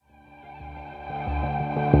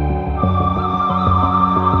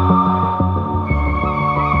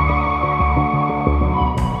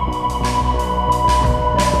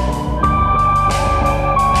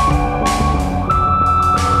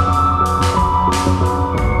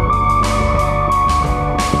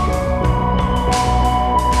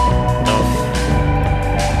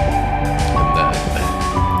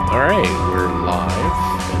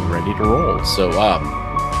So,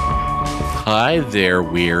 hi there,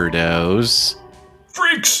 weirdos.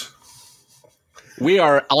 Freaks! We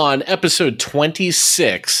are on episode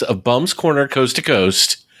 26 of Bum's Corner Coast to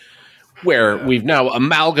Coast, where we've now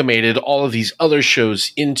amalgamated all of these other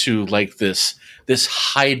shows into like this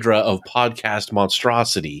hydra of podcast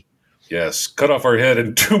monstrosity. Yes, cut off our head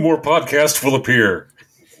and 2 more podcasts will appear.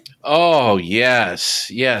 Oh, yes.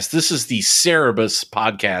 This is the Cerebus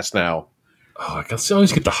podcast now. Oh, I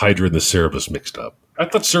always get the Hydra and the Cerebus mixed up. I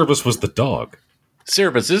thought Cerebus was the dog.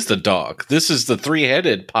 Cerebus is the dog. This is the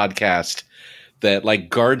 3-headed podcast that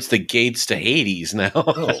like guards the gates to Hades now.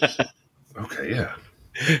 Oh, okay, yeah.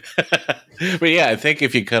 But yeah, I think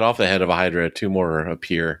if you cut off the head of a Hydra, 2 more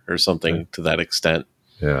appear or something to that extent.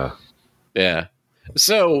 Yeah. Yeah.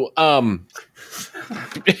 So,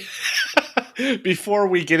 before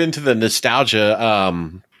we get into the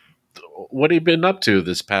nostalgia, what have you been up to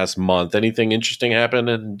this past month? Anything interesting happen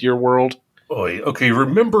in your world? Oh, okay.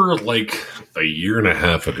 Remember, like a year and a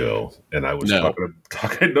half ago, and I was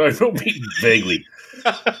talking. No, I don't mean vaguely.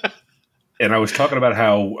 And I was talking about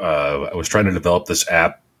how I was trying to develop this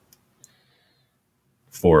app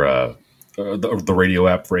for the radio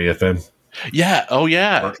app for AFN. Yeah. Oh,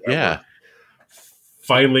 yeah. Yeah.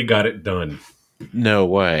 Finally got it done. No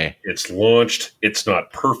way. It's launched. It's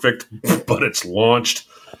not perfect, but it's launched.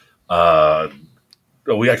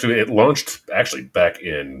 It launched actually back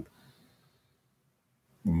in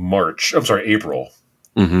March. I'm sorry, April.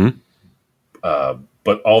 Mm-hmm.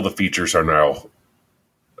 But all the features are now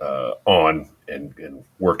on and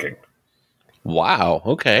working. Wow.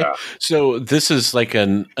 Okay. Yeah. So this is like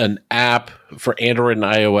an app for Android and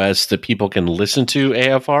iOS that people can listen to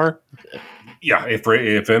AFR? Yeah, for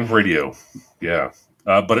AFN radio. Yeah.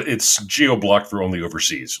 But it's geo-blocked for only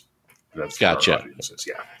overseas. That's gotcha. For our audiences.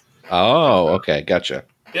 Yeah. Oh, okay. Gotcha.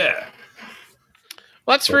 Yeah.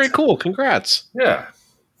 Well, that's very cool. Congrats. Yeah.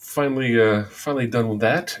 Finally done with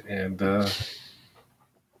that. And that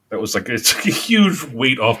was it's like a huge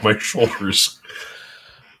weight off my shoulders.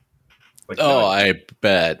 I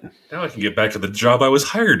bet. Now I can get back to the job I was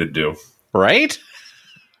hired to do. Right?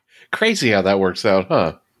 Crazy how that works out,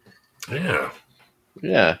 huh? Yeah.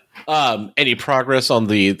 Yeah. Any progress on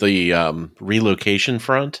the relocation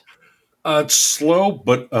front? It's slow,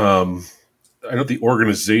 but I know the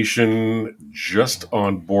organization just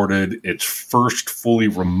onboarded its first fully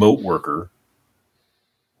remote worker.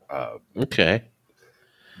 Okay.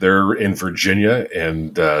 They're in Virginia,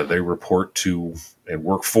 and they report to and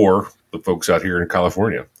work for the folks out here in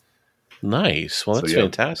California. Nice. Well, that's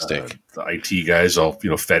fantastic. The IT guys all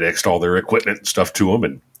FedExed all their equipment and stuff to them,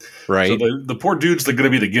 and right. So the poor dude's going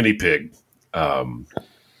to be the guinea pig.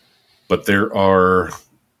 But there are,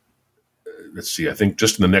 let's see, I think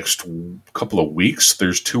just in the next couple of weeks,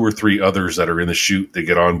 there's 2 or 3 others that are in the chute. They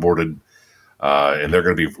get onboarded, and they're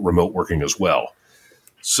going to be remote working as well.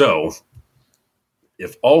 So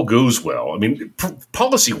if all goes well, I mean,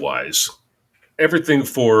 policy wise, everything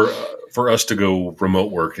for us to go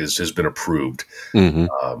remote work has been approved.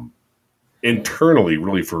 Mm-hmm. Internally,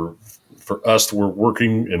 really for us, we're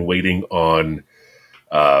working and waiting on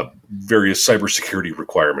various cybersecurity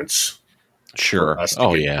requirements. Sure.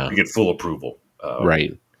 To get full approval.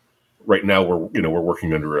 Right. Right now, we're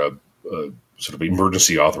working under a sort of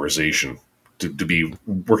emergency authorization to be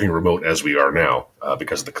working remote as we are now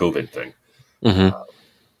because of the COVID thing. Mm-hmm.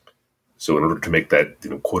 So in order to make that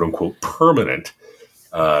quote unquote permanent,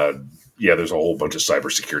 there's a whole bunch of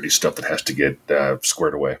cybersecurity stuff that has to get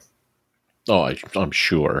squared away. Oh, I'm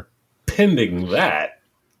sure. Pending that,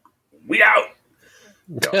 we out.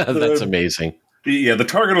 That's amazing. Yeah, the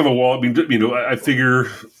target on the wall. I mean, I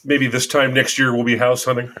figure maybe this time next year we'll be house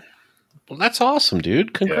hunting. Well, that's awesome,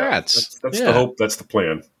 dude. Congrats. That's the hope. That's the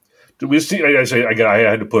plan. Did we see? I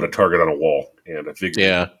had to put a target on a wall, and I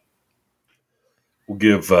figured, we'll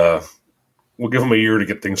give them a year to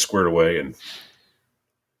get things squared away, and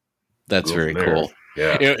that's very cool.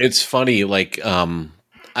 Yeah, it's funny. Like,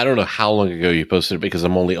 I don't know how long ago you posted it because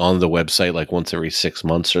I'm only on the website like once every 6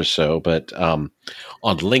 months or so. But on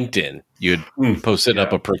LinkedIn, you had posted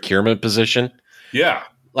up a procurement position. Yeah,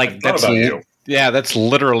 like that's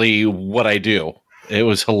literally what I do. It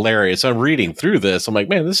was hilarious. I'm reading through this. I'm like,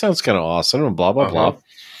 man, this sounds kind of awesome. And blah blah blah.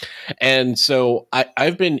 And so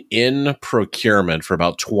I've been in procurement for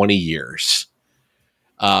about 20 years,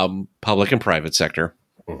 public and private sector.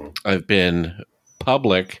 Mm-hmm. I've been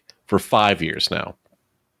public for 5 years now.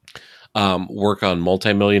 Work on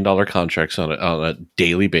multi-million-dollar contracts on a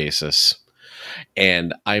daily basis,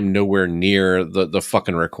 and I'm nowhere near the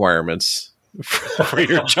fucking requirements for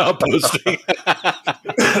your job posting.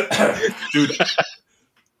 Dude,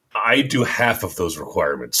 I do half of those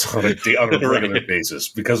requirements on a regular basis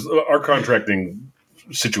because our contracting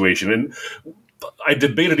situation, and I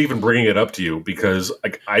debated even bringing it up to you because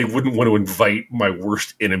I wouldn't want to invite my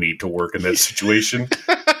worst enemy to work in that situation,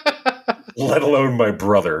 let alone my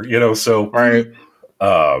brother. So right.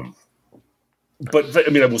 But I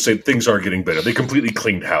mean, I will say things are getting better. They completely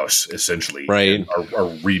cleaned house, essentially, right? And are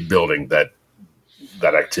rebuilding that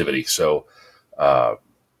activity. So, for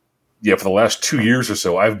the last 2 years or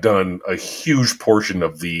so, I've done a huge portion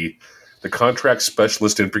of the contract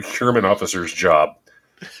specialist and procurement officer's job.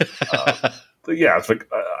 It's like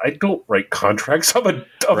I don't write contracts. I'm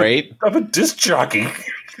a disc jockey.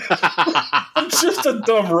 I'm just a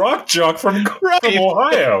dumb rock jock from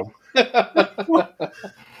Ohio.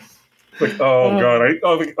 Like, oh god,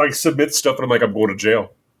 I submit stuff and I'm like, I'm going to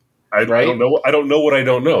jail. I don't know. I don't know what I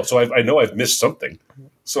don't know. So I know I've missed something.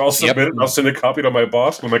 So I'll submit it. I'll send a copy to my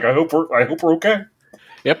boss. And I'm like, I hope we're okay.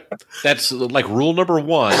 Yep, that's like rule number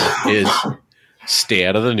 1 is stay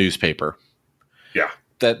out of the newspaper. Yeah,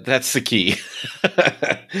 that's the key.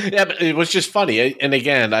 Yeah, but it was just funny. And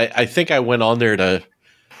again, I think I went on there to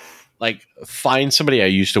like find somebody I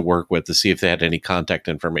used to work with to see if they had any contact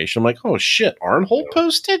information. I'm like, oh shit, Arnhold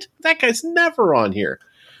posted? That guy's never on here.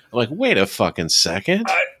 I'm like, wait a fucking second.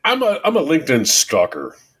 I'm a LinkedIn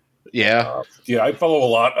stalker. Yeah. I follow a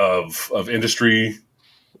lot of industry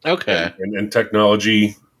and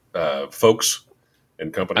technology folks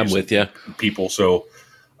and companies. I'm with you. People. So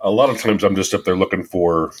a lot of times I'm just up there looking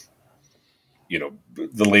for,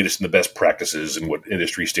 the latest and the best practices and what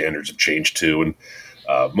industry standards have changed to. And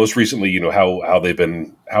most recently, how they've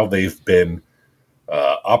been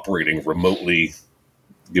operating remotely,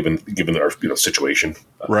 given our situation.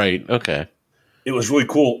 Right. Okay. It was really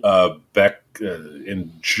cool. Back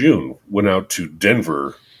in June, went out to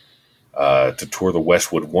Denver to tour the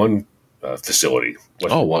Westwood One facility.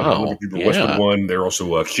 Westwood wow! Westwood One. They're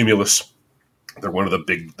also Cumulus. They're one of the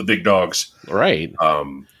big dogs. Right.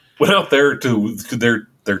 Went out there to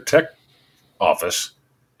their tech office,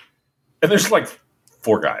 and there's like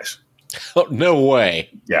 4 guys. Oh, no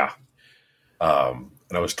way. Yeah. And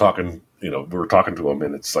I was talking, we were talking to them,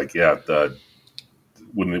 and it's like,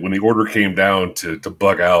 when the order came down to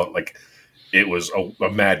bug out, like it was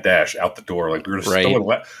a mad dash out the door. Like we were just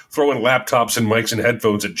throwing laptops and mics and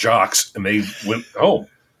headphones at jocks, and they went home.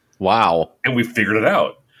 Wow. And we figured it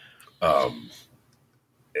out.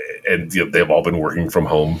 And they've all been working from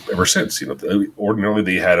home ever since. Ordinarily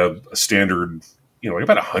they had a standard,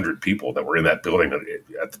 about 100 people that were in that building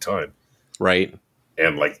at the time. Right.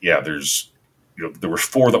 And there's, there were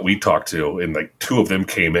 4 that we talked to, and like 2 of them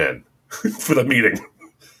came in for the meeting,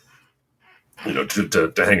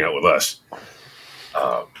 to hang out with us.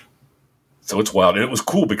 So it's wild. And it was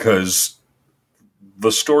cool because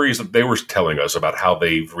the stories that they were telling us about how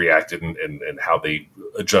they reacted and how they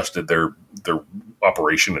adjusted their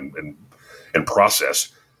operation and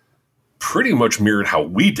process pretty much mirrored how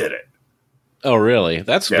we did it. Oh, really?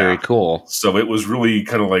 That's very cool. So it was really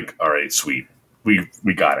kind of like, all right, sweet. We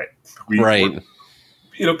got it. Right.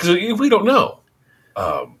 Because we don't know.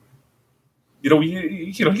 You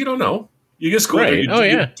don't know. You just go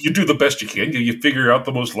there. You do the best you can. You figure out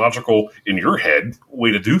the most logical in your head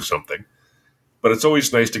way to do something. But it's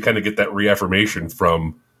always nice to kind of get that reaffirmation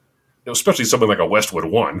from, especially someone like a Westwood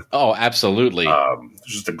One. Oh, absolutely.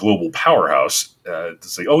 Just a global powerhouse to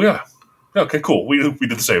say, oh yeah, okay, cool. We did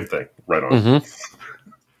the same thing. Right on.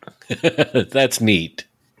 Mm-hmm. That's neat.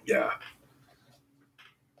 Yeah.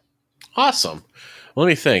 Awesome. Let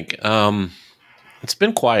me think. It's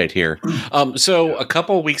been quiet here. So a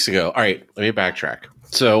couple of weeks ago, all right, let me backtrack.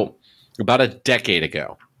 So about a decade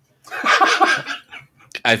ago,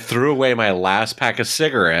 I threw away my last pack of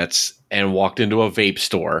cigarettes and walked into a vape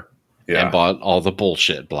store and bought all the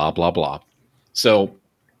bullshit, blah, blah, blah. So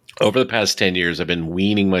over the past 10 years, I've been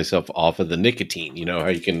weaning myself off of the nicotine. You know how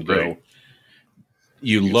you can go,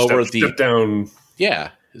 you lower step down.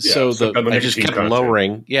 Yeah. So I just kept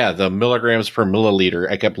lowering. Yeah, the milligrams per milliliter.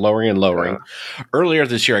 I kept lowering and lowering. Yeah. Earlier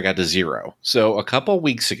this year, I got to 0. So a couple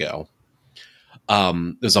weeks ago,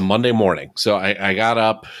 it was a Monday morning. So I got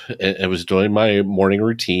up and I was doing my morning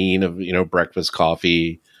routine of breakfast,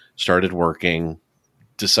 coffee. Started working.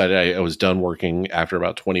 Decided I was done working after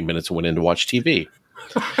about 20 minutes and went in to watch TV.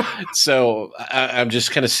 So I'm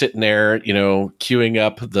just kind of sitting there, queuing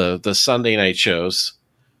up the Sunday night shows.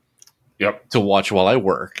 Yep. To watch while I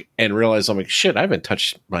work and realize I'm like, shit, I haven't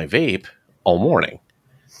touched my vape all morning.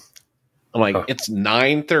 I'm like, it's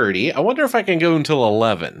 9:30. I wonder if I can go until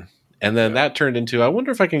 11. And then that turned into, I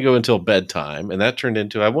wonder if I can go until bedtime. And that turned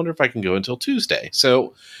into, I wonder if I can go until Tuesday.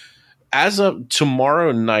 So as of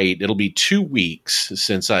tomorrow night, it'll be 2 weeks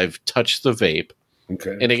since I've touched the vape.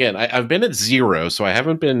 Okay. And again, I've been at 0, so I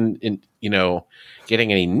haven't been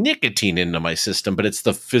getting any nicotine into my system, but it's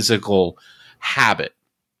the physical habit,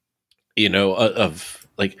 of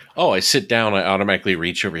like, oh, I sit down, I automatically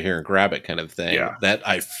reach over here and grab it kind of thing that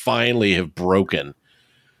I finally have broken.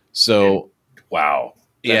 So, wow.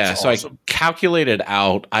 That's awesome. I calculated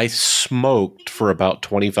out, I smoked for about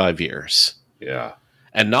 25 years. Yeah.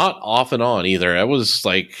 And not off and on either. I was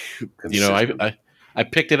like, I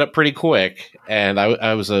picked it up pretty quick, and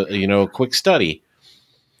I was a quick study.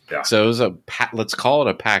 Yeah. So it was let's call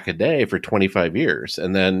it a pack a day for 25 years.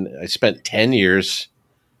 And then I spent 10 years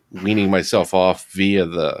weaning myself off via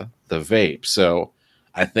the vape. So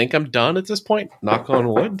I think I'm done at this point, knock on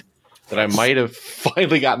wood, that I might have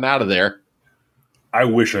finally gotten out of there. I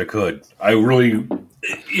wish I could. I really,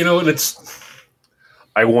 and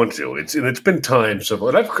I want to. It's been time. So,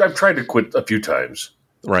 and I've tried to quit a few times.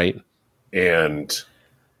 Right. And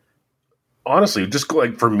honestly, just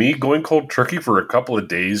like for me, going cold turkey for a couple of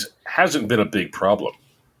days hasn't been a big problem.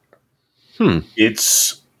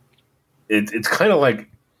 It's kind of like,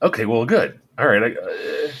 okay, well, good. All right.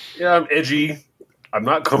 I'm edgy. I'm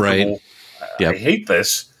not comfortable. Right. Yep. I hate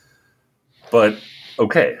this, but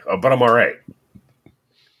okay. But I'm all right.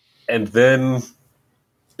 And then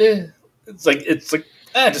it's like,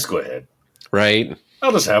 just go ahead. Right.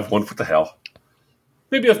 I'll just have one. What the hell?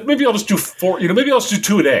 Maybe I'll just do 4. Maybe I'll just do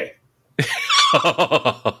 2 a day.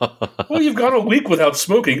 Well, you've gone a week without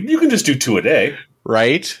smoking. You can just do 2 a day,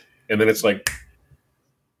 right? And then it's like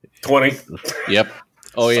 20. Yep.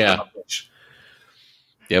 Oh yeah.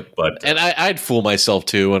 Yep. But and I'd fool myself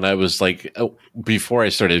too, and I was like, before I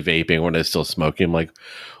started vaping, when I was still smoking, I'm like,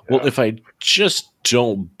 well, if I just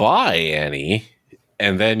don't buy any,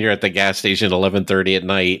 and then you're at the gas station at 11:30 at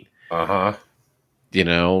night.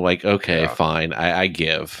 Like, okay, fine, I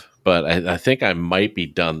give. But I think I might be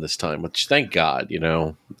done this time, which thank God,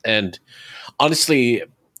 And honestly,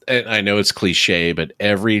 and I know it's cliche, but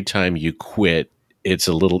every time you quit, it's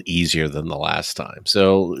a little easier than the last time.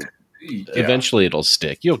 So eventually it'll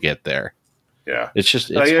stick. You'll get there. Yeah. It's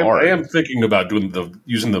hard. I am thinking about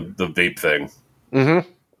using the vape thing. Mm-hmm.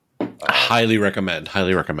 Highly recommend.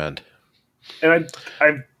 And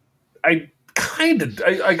I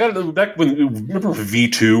got it back when, remember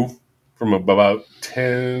V2 from about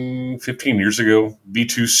 10, 15 years ago?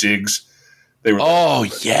 V2 cigs. They were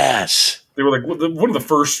yes. They were like one of the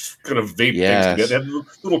first kind of vape things to get. They had a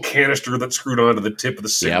little canister that screwed onto the tip of the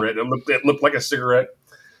cigarette. Yep. And it looked like a cigarette.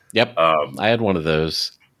 Yep. I had one of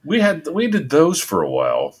those. We did those for a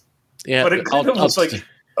while. Yeah. But it kind of was like,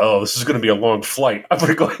 this is going to be a long flight. I'm going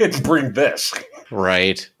to go ahead and bring this.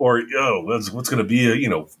 Right. Or, what's going to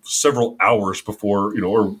be, several hours before,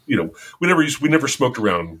 we never smoked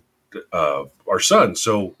around our son.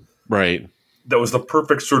 So right. That was the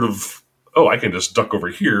perfect sort of, I can just duck over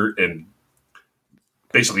here and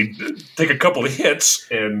basically take a couple of hits,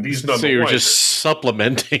 and he's done. So you're just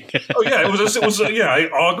supplementing. Oh yeah, it was. I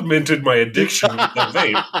augmented my addiction with the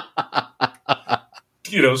vape.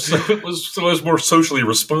 So it was more socially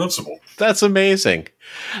responsible. That's amazing.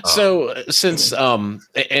 So since and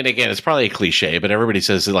again, it's probably a cliche, but everybody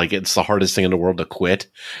says like it's the hardest thing in the world to quit.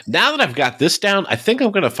 Now that I've got this down, I think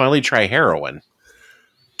I'm going to finally try heroin.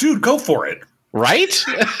 Dude, go for it! Right?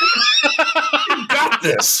 You got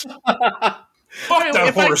this. Fuck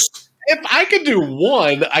that horse. If I can do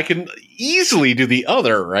one, I can easily do the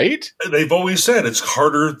other, right? They've always said it's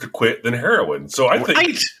harder to quit than heroin. So I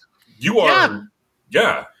think you are.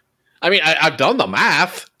 Yeah. I mean, I've done the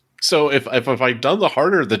math. So if I've done the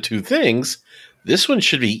harder of the two things, this one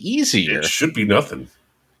should be easier. It should be nothing.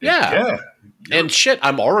 Yeah. And shit,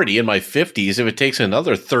 I'm already in my 50s. If it takes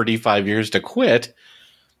another 35 years to quit,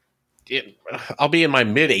 I'll be in my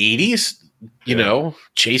mid 80s,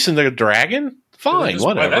 chasing the dragon. Fine,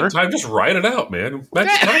 whatever. By that time, just ride it out, man.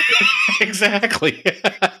 Exactly.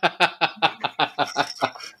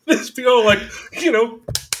 This be all like,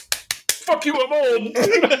 fuck you, I'm old.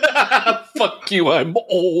 Fuck you, I'm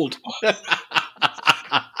old.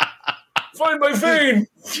 Find my vein.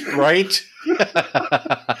 Right?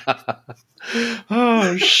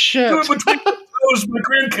 Oh, shit. Between those, my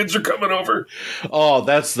grandkids are coming over. Oh,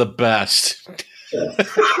 that's the best.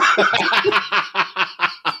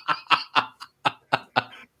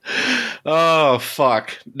 Oh,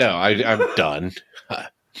 fuck. No, I'm done.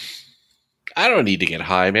 I don't need to get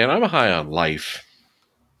high, man. I'm high on life.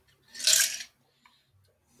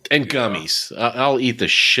 And gummies. I'll eat the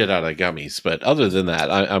shit out of gummies. But other than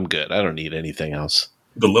that, I'm good. I don't need anything else.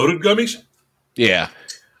 The loaded gummies? Yeah.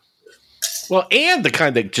 Well, and the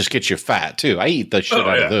kind that just gets you fat too. I eat the shit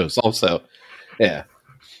out of those also. Yeah.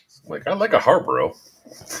 Like I like a Harborough.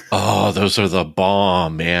 Oh, those are the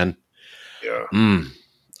bomb, man. Yeah.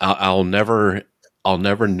 I'll never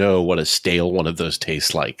know what a stale one of those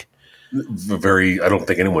tastes like. I don't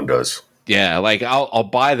think anyone does. Yeah, like I'll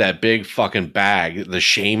buy that big fucking bag, the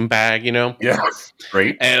shame bag, you know? Yeah,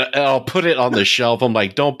 right. And I'll put it on the shelf. I'm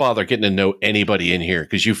like, don't bother getting to know anybody in here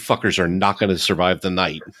because you fuckers are not going to survive the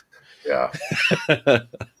night. Yeah.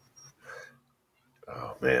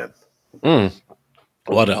 Oh, man.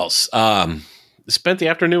 What else? Spent the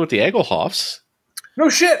afternoon with the Egelhoffs. No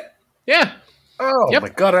shit. Yeah. Oh, my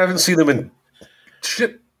God. I haven't seen them in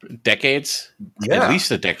decades. Yeah. At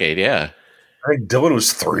least a decade, yeah. I think Dylan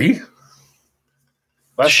was 3.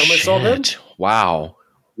 Last time I saw them. Wow.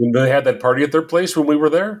 When they had that party at their place when we were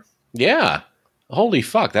there? Yeah. Holy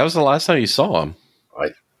fuck. That was the last time you saw him.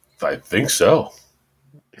 I think so.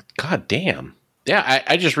 God damn. Yeah,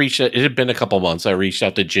 I just reached out. It had been a couple months. I reached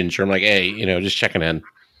out to Ginger. I'm like, hey, just checking in.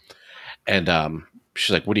 And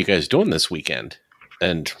she's like, what are you guys doing this weekend?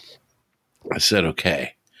 And I said,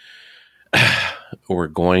 okay. We're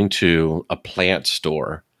going to a plant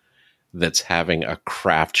store that's having a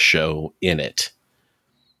craft show in it.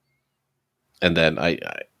 And then I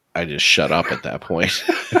just shut up at that point.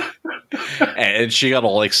 And she got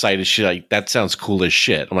all excited. She's like, that sounds cool as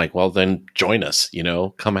shit. I'm like, well, then join us,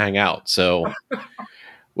 come hang out. So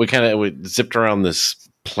we zipped around this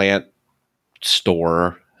plant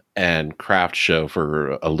store and craft show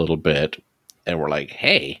for a little bit. And we're like,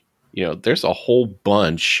 hey, there's a whole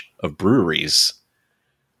bunch of breweries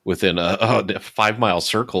within a 5-mile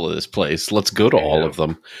circle of this place. Let's go to all of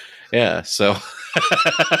them. Yeah. So,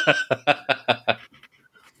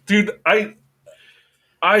 dude, I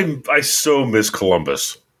so miss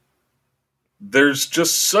Columbus. There's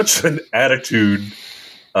just such an attitude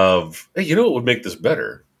of, hey, what would make this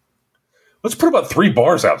better? Let's put about 3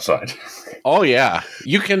 bars outside. Oh yeah,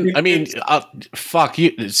 you can. I mean, fuck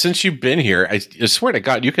you. Since you've been here, I swear to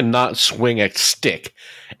God, you cannot swing a stick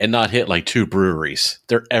and not hit like 2 breweries.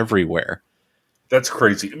 They're everywhere. That's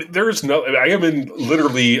crazy. I mean, there is no. I am in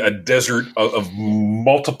literally a desert of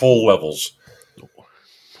multiple levels.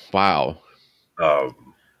 Wow.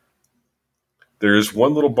 There is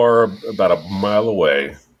one little bar about a mile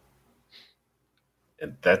away,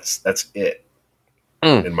 and that's it.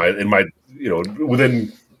 In my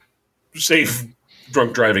within safe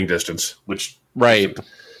drunk driving distance, which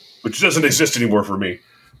doesn't exist anymore for me.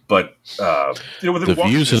 But within the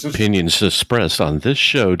views and opinions expressed on this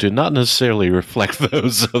show do not necessarily reflect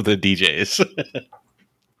those of the DJs.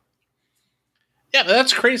 Yeah,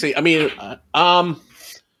 that's crazy. I mean, on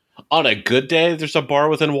a good day, there's a bar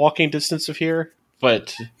within walking distance of here,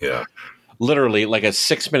 but literally like a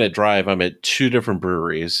 6-minute drive, I'm at 2 different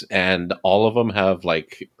breweries, and all of them have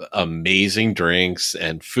like amazing drinks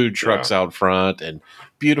and food trucks out front and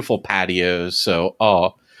beautiful patios. So,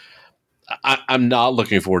 I'm not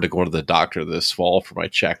looking forward to going to the doctor this fall for my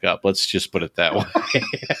checkup. Let's just put it that way.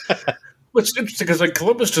 It's interesting because like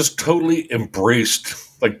Columbus just totally embraced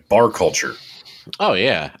like bar culture. Oh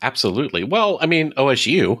yeah, absolutely. Well, I mean,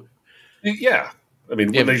 OSU. Yeah. I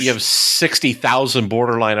mean, you have 60,000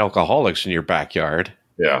 borderline alcoholics in your backyard.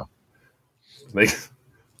 Yeah. They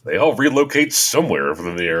all relocate somewhere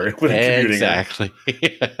within the area. Exactly.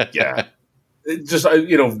 Yeah. It just, I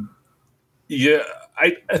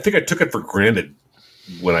think I took it for granted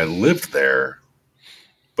when I lived there.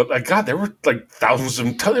 But like, God, there were like thousands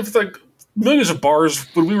of tons, like millions of bars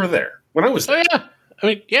when we were there. When I was there. Oh, yeah. I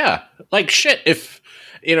mean, yeah. Like shit, if,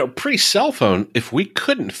 pre-cell phone, if we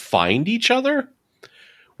couldn't find each other,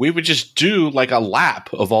 we would just do like a lap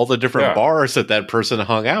of all the different bars that person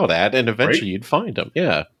hung out at, and eventually you'd find them.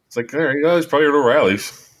 Yeah. It's like, there you go. He's probably at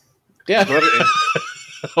O'Reilly's. Yeah.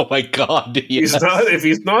 Oh my God. Yeah. If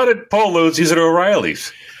he's not at Polo's, he's at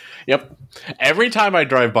O'Reilly's. Yep. Every time I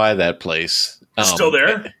drive by that place. It's still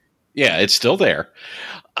there? Yeah, it's still there.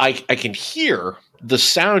 I can hear the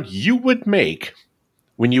sound you would make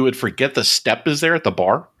when you would forget the step is there at the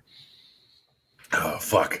bar. Oh,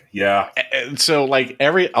 fuck. Yeah. And so, like,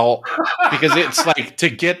 because it's like to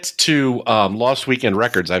get to Lost Weekend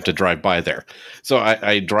Records, I have to drive by there. So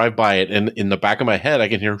I drive by it, and in the back of my head, I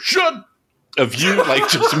can hear, shut of you, like,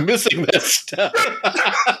 just missing that step.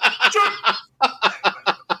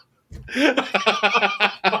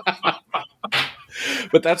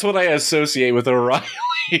 But that's what I associate with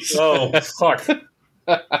O'Reilly's. Oh, fuck.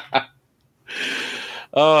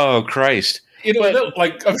 Oh, Christ.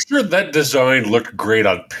 I'm sure that design looked great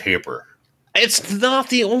on paper. It's not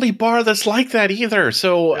the only bar that's like that either.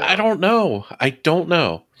 So I don't know. But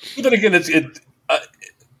then again,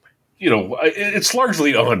 it's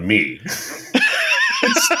largely on me.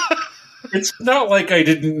 It's not like I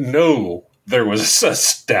didn't know there was a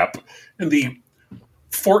step in the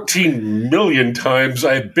 14 million times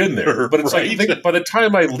I've been there. But it's like, I think by the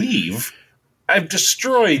time I leave, I've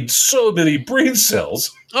destroyed so many brain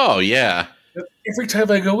cells. Oh, yeah. Every time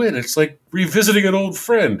I go in, it's like revisiting an old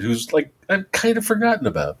friend who's like, I've kind of forgotten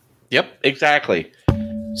about. Yep, exactly.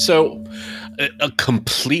 So,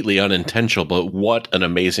 completely unintentional, but what an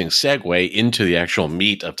amazing segue into the actual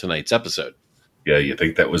meat of tonight's episode. Yeah, you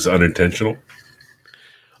think that was unintentional?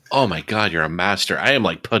 Oh my God, you're a master. I am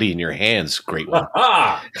like putty in your hands. Great one.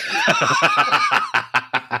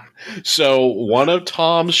 So one of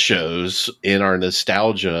Tom's shows in our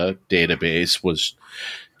nostalgia database was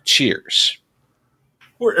Cheers.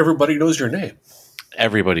 Where everybody knows your name.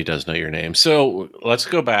 Everybody does know your name. So let's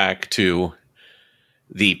go back to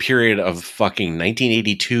the period of fucking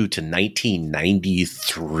 1982 to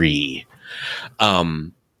 1993.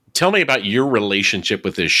 Tell me about your relationship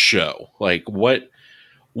with this show. Like what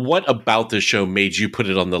about this show made you put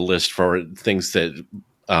it on the list for things that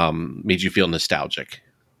made you feel nostalgic?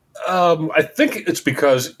 I think it's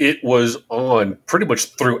because it was on pretty much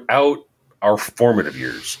throughout our formative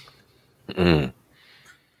years. Mm.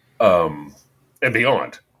 And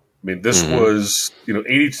beyond. I mean, this was,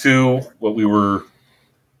 82, what we were,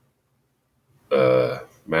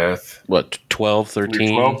 math. What, 12,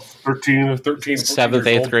 13? 12, 13, 13. 7th,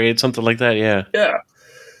 8th grade, something like that, yeah. Yeah.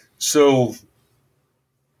 So,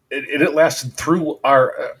 it lasted through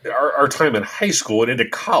our time in high school and into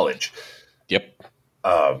college. Yep.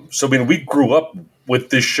 So, I mean, we grew up with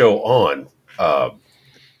this show on.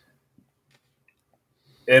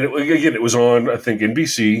 And it was on, I think,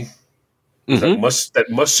 NBC. That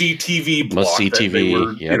must see TV block. Must see TV.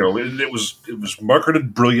 Were, yep. It was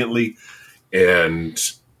marketed brilliantly, and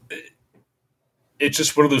it's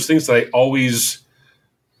just one of those things that I always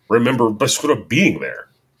remember sort of being there.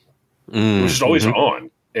 It was just always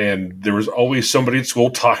on, and there was always somebody at school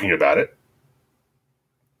talking about it.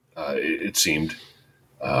 It seemed,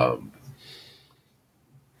 and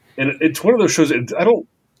it's one of those shows. Until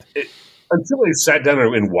I sat down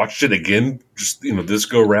and watched it again, just this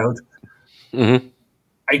go around. Mm-hmm.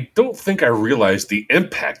 I don't think I realized the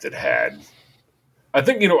impact it had. I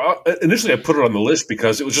think, initially I put it on the list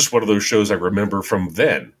because it was just one of those shows I remember from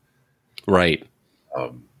then. Right.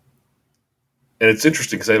 And it's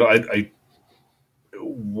interesting because I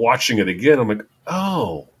watching it again, I'm like,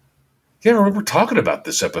 oh, yeah, I remember talking about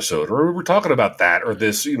this episode, or I remember talking about that, or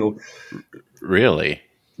this, Really?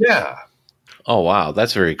 Yeah. Oh, wow.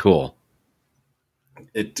 That's very cool.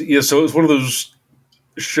 So it was one of those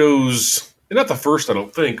shows. Not the first, I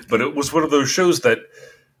don't think, but it was one of those shows that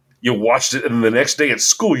you watched it, and the next day at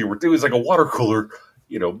school, it was like a water cooler,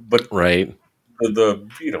 But right,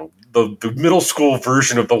 the middle school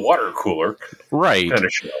version of the water cooler, right? Kind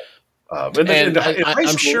of show.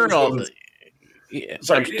 I'm sure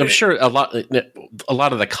a lot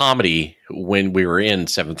of the comedy when we were in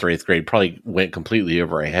 7th or 8th grade probably went completely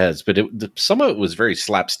over our heads, but some of it was very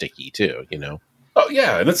slapsticky too. Oh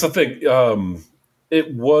yeah, and that's the thing.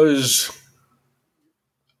 It was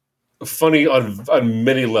funny on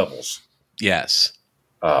many levels. Yes.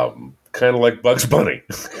 Kind of like Bugs Bunny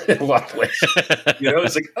in a lot of ways.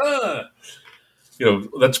 It's like,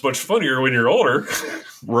 that's much funnier when you're older.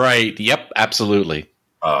 Right. Yep. Absolutely.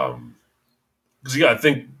 Because, I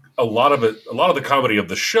think a lot of the comedy of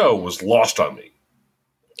the show was lost on me.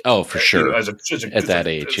 Oh, for sure. At that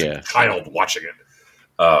age, yeah. A child watching it.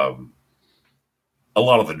 A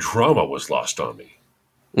lot of the drama was lost on me.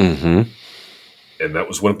 Mm-hmm. And that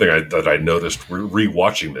was one thing that I noticed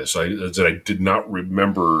rewatching this. That I did not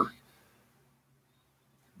remember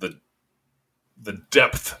the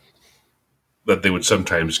depth that they would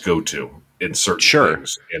sometimes go to in certain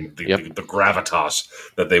things, and the gravitas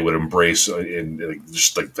that they would embrace in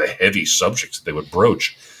just like the heavy subjects that they would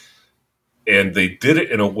broach. And they did it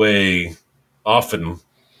in a way often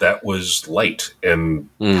that was light and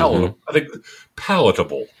palatable. I think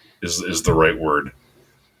palatable is the right word.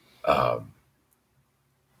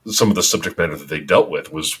 Some of the subject matter that they dealt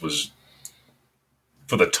with was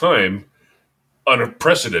for the time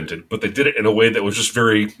unprecedented, but they did it in a way that was just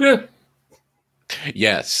very.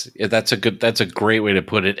 Yes, that's a great way to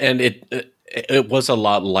put it, and it was a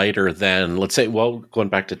lot lighter than, let's say, going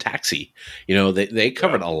back to Taxi. They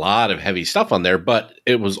covered a lot of heavy stuff on there, but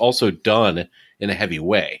it was also done in a heavy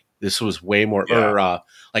way. This was way more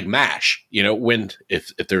like MASH. When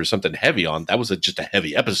if there was something heavy on, that was just a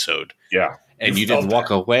heavy episode. Yeah. And you didn't walk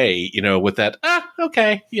away, with that,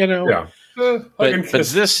 okay, Yeah. But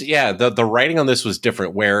this, the writing on this was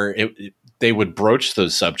different, where they would broach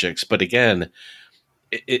those subjects, but again,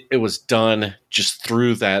 it was done just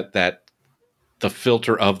through the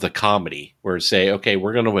filter of the comedy, where say, okay,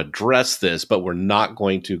 we're going to address this, but we're not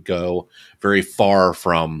going to go very far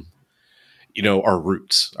from, our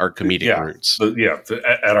roots, our comedic roots.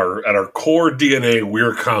 At our core DNA,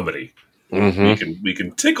 we're comedy. Mm-hmm. We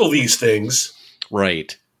can tickle these things,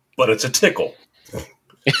 right? But it's a tickle.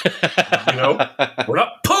 We're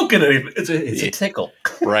not poking anything. It's a tickle,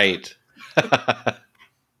 right?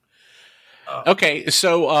 Okay,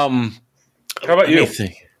 so how about you?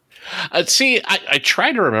 See, I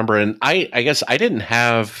try to remember, and I guess I didn't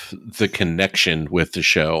have the connection with the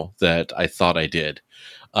show that I thought I did.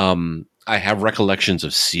 I have recollections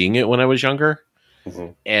of seeing it when I was younger,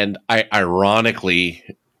 and ironically,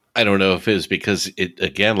 I don't know if it was because it,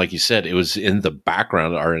 again, like you said, it was in the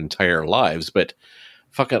background our entire lives, but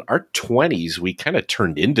fucking our 20s, we kind of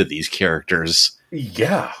turned into these characters.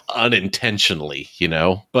 Yeah. Unintentionally,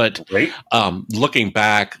 but right. Looking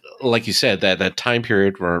back, like you said, that time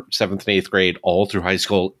period where 7th and 8th grade, all through high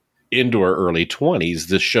school into our early 20s,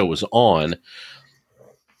 this show was on.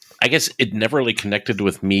 I guess it never really connected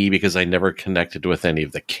with me because I never connected with any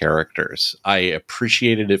of the characters. I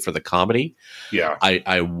appreciated it for the comedy. Yeah.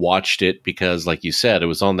 I watched it because, like you said, it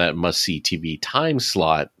was on that must-see TV time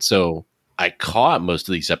slot. So I caught most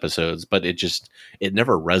of these episodes, but it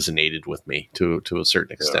never resonated with me to a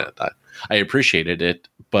certain extent. Yeah. I appreciated it,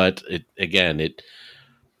 but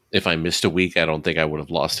if I missed a week, I don't think I would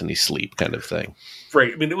have lost any sleep, kind of thing.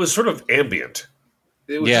 Right. I mean, it was sort of ambient.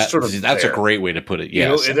 It was just sort of that's there. A great way to put it.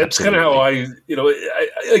 Yes, and that's kind of how it's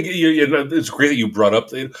great that you brought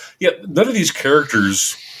up. None of these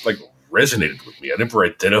characters resonated with me. I never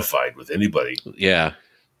identified with anybody. Yeah.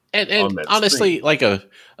 And honestly, screen. Like a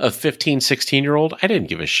 15, 16-year-old, I didn't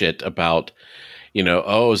give a shit about,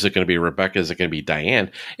 is it going to be Rebecca? Is it going to be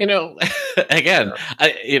Diane? Again,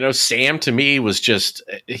 Sam to me was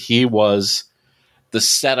he was the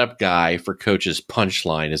setup guy for Coach's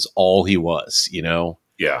punchline is all he was, Yeah.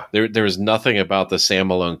 There was nothing about the Sam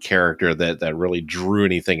Malone character that really drew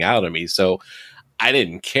anything out of me. So I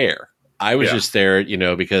didn't care. I was just there,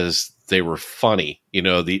 because they were funny.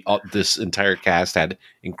 This entire cast had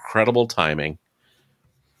incredible timing.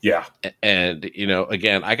 Yeah. And,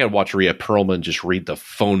 again, I could watch Rhea Perlman just read the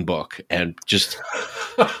phone book and just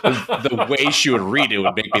the way she would read it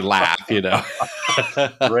would make me laugh,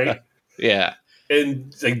 Right. Yeah.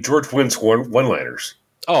 And George Wynn's one-liners.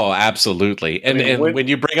 Oh, absolutely. And when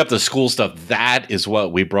you bring up the school stuff, that is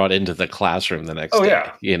what we brought into the classroom the next day.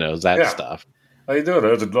 Yeah. Stuff. How you doing?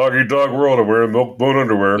 It's a dog-eat-dog world. I'm wearing milk bone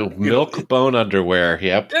underwear. Milk bone underwear.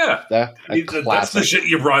 Yep. Yeah. That's the shit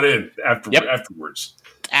you brought in afterwards.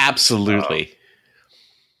 Absolutely.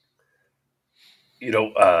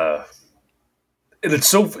 And it's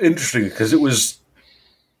so interesting because it was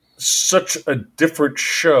such a different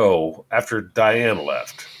show after Diane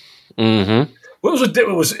left. Mm-hmm. What was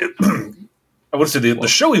it? I would say the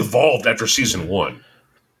show evolved after season 1.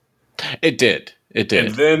 It did. It did.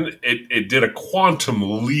 And then it did a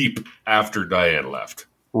quantum leap after Diane left.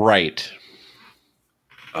 Right.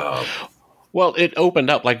 Well, it opened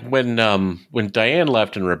up like when Diane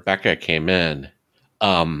left and Rebecca came in.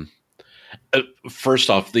 First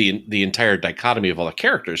off, the entire dichotomy of all the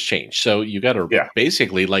characters changed. So you got to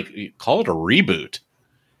basically call it a reboot.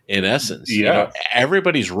 In essence,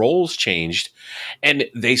 everybody's roles changed, and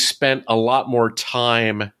they spent a lot more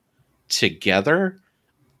time together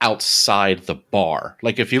outside the bar.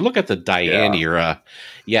 Like if you look at the Diane era,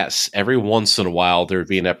 yes, every once in a while there would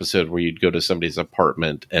be an episode where you'd go to somebody's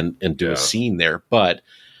apartment and do a scene there, but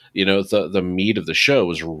the meat of the show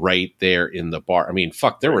was right there in the bar. I mean,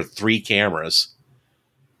 there were 3 cameras,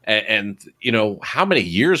 and how many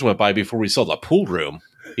years went by before we saw the pool room?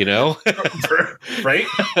 Right?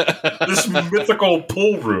 This mythical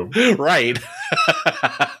pool room. Right.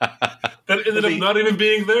 That ended up not even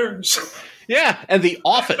being theirs. Yeah, and the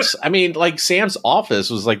office. I mean, Sam's office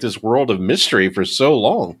was this world of mystery for so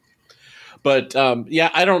long. But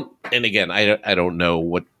I don't know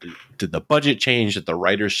what did the budget change, did the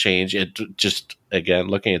writers change? It just, again,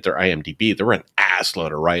 looking at their IMDb, there were an ass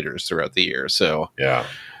load of writers throughout the year. So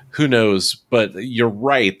who knows? But you're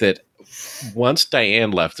right that once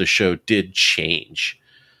Diane left, the show did change,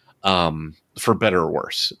 for better or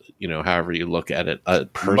worse. However you look at it.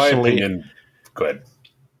 Personally, my opinion, go ahead.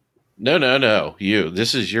 No.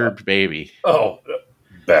 This is your baby. Oh,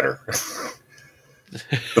 better.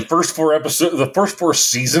 The first 4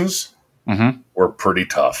 seasons were pretty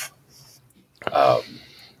tough. I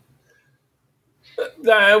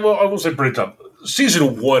won't say pretty tough.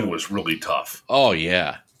 Season 1 was really tough. Oh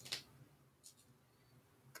yeah.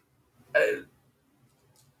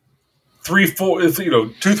 3, 4,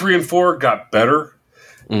 2, 3, and 4 got better,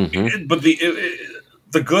 but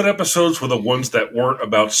the good episodes were the ones that weren't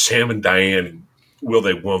about Sam and Diane. Will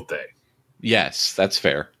they? Won't they? Yes, that's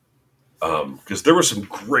fair. Because there was some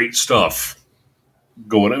great stuff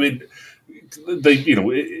going. I mean,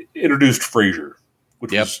 they introduced Frasier,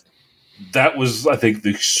 which was I think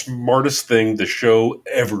the smartest thing the show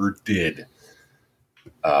ever did.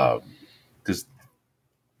 Because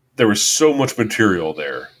there was so much material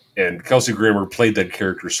there, and Kelsey Grammer played that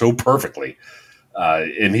character so perfectly,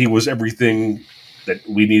 and he was everything that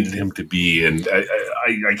we needed him to be. And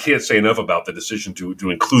I can't say enough about the decision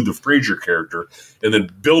to include the Frasier character and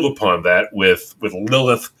then build upon that with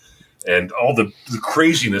Lilith and all the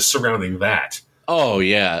craziness surrounding that. Oh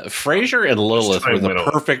yeah, Frasier and Lilith were the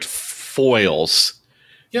perfect foils.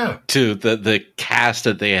 Yeah, to the cast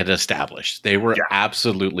that they had established. They were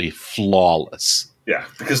absolutely flawless. Yeah,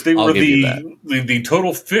 because they were the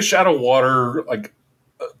total fish out of water, like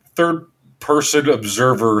third person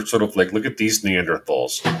observer, sort of like, look at these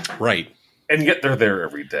Neanderthals, right? And yet they're there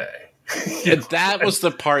every day. And that was the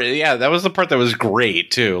part. Yeah, that was the part that was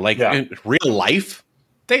great too. Like in real life,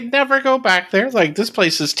 they never go back there. Like, this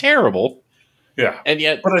place is terrible. Yeah, and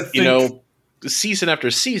yet, but I think, season after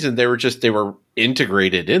season, they were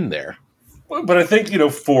integrated in there. But I think,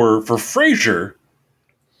 for Frasier,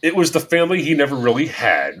 it was the family he never really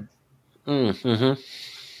had. Mm-hmm.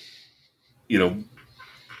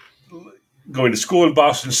 Going to school in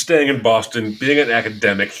Boston, staying in Boston, being an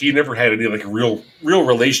academic, he never had any like real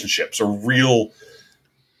relationships or real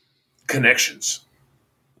connections.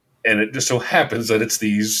 And it just so happens that it's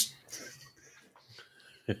these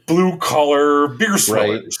blue collar beer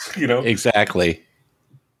swellers, Exactly.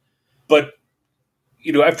 But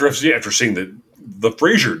after seeing the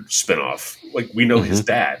Frasier spinoff, like, we know his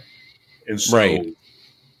dad, and so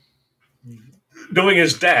knowing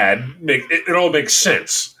his dad it all makes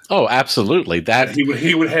sense. Oh, absolutely. That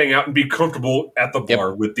he would hang out and be comfortable at the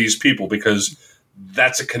bar with these people because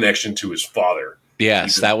that's a connection to his father.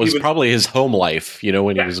 Yes, that was probably his home life,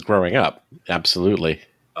 when he was growing up. Absolutely.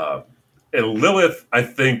 And Lilith, I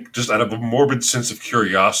think, just out of a morbid sense of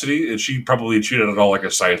curiosity, and she probably treated it all like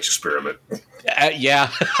a science experiment. Yeah,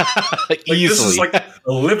 like, easily. This is like a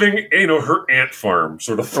living, her ant farm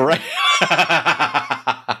sort of thing. Right.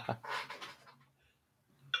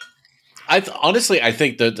 Honestly, I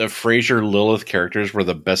think that the Frasier Lilith characters were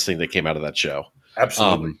the best thing that came out of that show.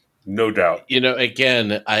 Absolutely. No doubt.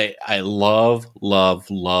 Again, I loved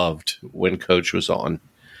when Coach was on.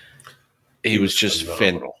 He was just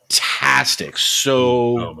fantastic.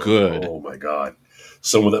 So good. Oh my God.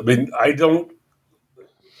 Some of that.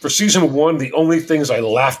 For season 1, the only things I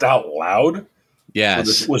laughed out loud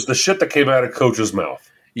was the shit that came out of Coach's mouth.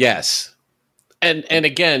 Yes. And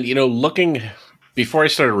again, looking, before I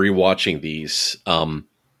started rewatching these, I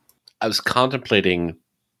was contemplating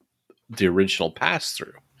the original pass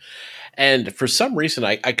through. And for some reason,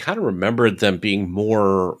 I kind of remembered them being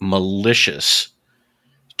more malicious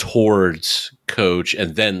towards Coach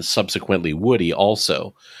and then subsequently Woody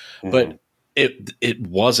also. Mm-hmm. But it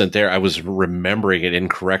wasn't there. I was remembering it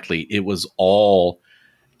incorrectly. It was all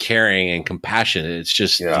caring and compassionate. It's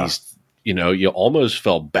just these, you almost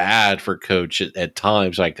felt bad for Coach at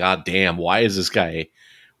times. Like, God damn, why is this guy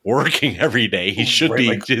working every day? He should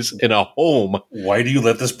be just in a home. Why do you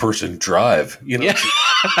let this person drive?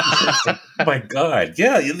 My God.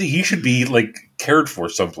 Yeah, he should be cared for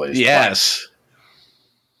someplace. Yes.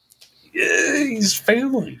 He's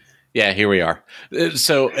family. Yeah, here we are.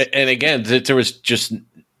 So, and again, there was just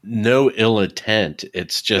no ill intent.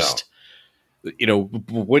 It's just,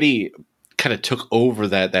 Woody kind of took over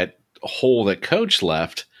that hole that Coach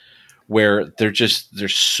left, where they're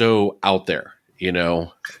so out there,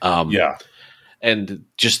 and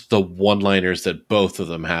just the one-liners that both of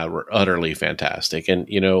them had were utterly fantastic. And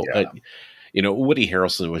Woody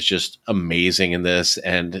Harrelson was just amazing in this.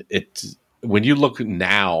 And when you look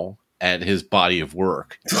now at his body of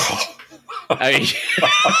work,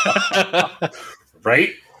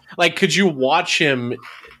 right? Like, could you watch him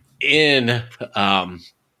in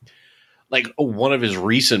one of his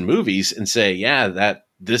recent movies and say, yeah, that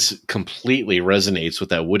this completely resonates with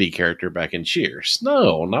that Woody character back in Cheers?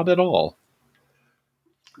 No, not at all.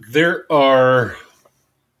 There are,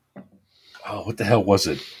 what the hell was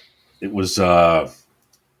it? It was, I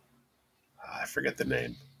forget the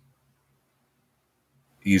name.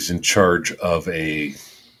 He's in charge of a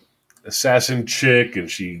assassin chick, and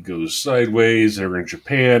she goes sideways. They're in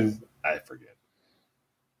Japan. I forget.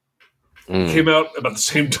 It came out about the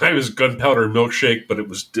same time as Gunpowder Milkshake, but it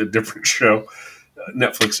was a different show.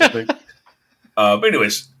 Netflix, I think. But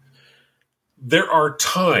anyways, there are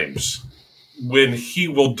times when he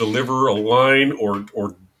will deliver a line or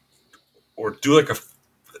do like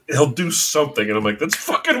he'll do something, and I'm like, that's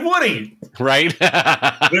fucking Woody, right?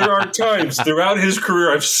 There are times throughout his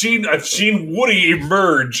career I've seen Woody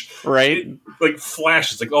emerge, right? Like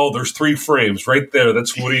flashes, like, oh, there's 3 frames right there.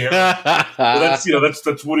 That's Woody.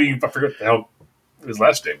 That's Woody. I forget how his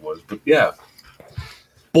last name was, but yeah,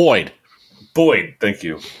 Boyd. Thank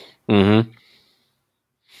you. Mm-hmm.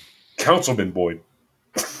 Councilman Boyd.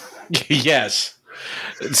 Yes.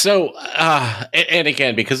 So, and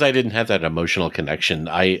again, because I didn't have that emotional connection,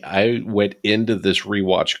 I went into this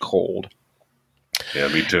rewatch cold. Yeah,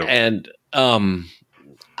 me too. And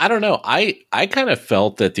I don't know. I kind of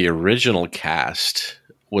felt that the original cast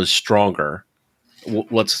was stronger.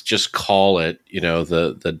 Let's just call it,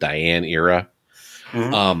 the Diane era,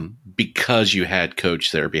 because you had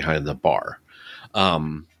Coach there behind the bar.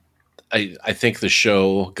 I think the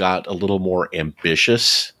show got a little more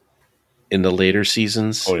ambitious in the later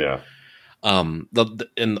seasons. Oh yeah.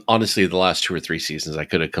 And honestly, the last 2 or 3 seasons I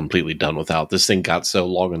could have completely done without. This thing got so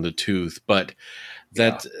long in the tooth, but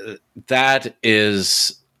that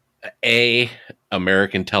is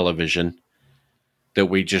American television, that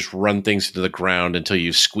we just run things to the ground until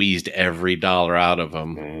you've squeezed every dollar out of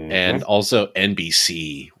them. Mm-hmm. And also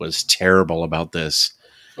NBC was terrible about this.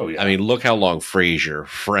 Oh yeah. I mean, look how long Frasier,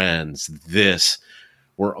 Friends,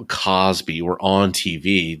 Cosby were on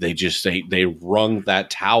TV. They wrung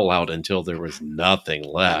that towel out until there was nothing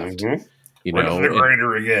left. Mm-hmm.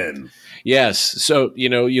 Writer again. Yes. So,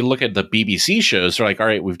 you look at the BBC shows, they're like, all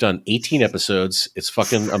right, we've done 18 episodes. It's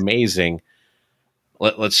fucking amazing.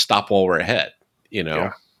 Let's stop while we're ahead,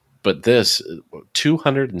 Yeah. But this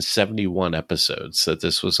 271 episodes that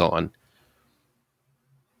this was on.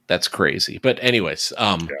 That's crazy. But anyways,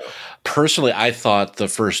 personally, I thought the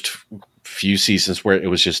first few seasons where it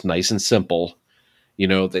was just nice and simple,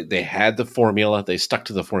 they had the formula, they stuck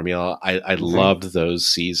to the formula. I loved those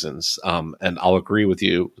seasons. And I'll agree with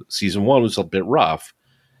you. Season 1 was a bit rough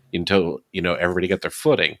until, everybody got their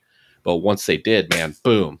footing. But once they did, man,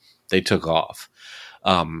 boom, they took off.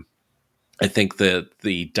 I think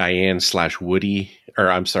the Diane / Woody,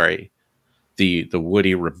 or I'm sorry, the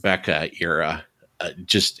Woody Rebecca era,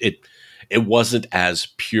 it wasn't as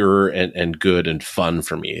pure and good and fun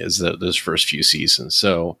for me as those first few seasons.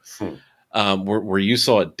 So where you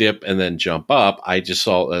saw it dip and then jump up, I just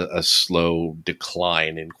saw a slow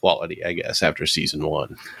decline in quality, I guess, after season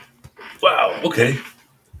 1. Wow. Okay.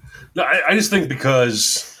 No, I just think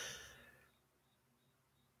because,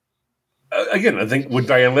 again, I think when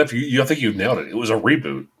Diane left, I think you nailed it. It was a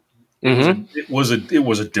reboot. Mm-hmm. It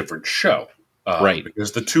was a different show. Right.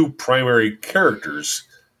 Because the 2 primary characters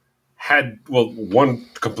had, one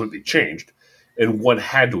completely changed and one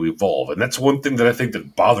had to evolve. And that's one thing that I think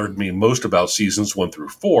that bothered me most about seasons 1 through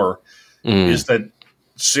 4 is that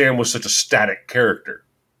Sam was such a static character.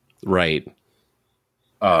 Right.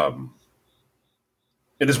 And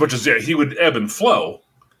as much as he would ebb and flow,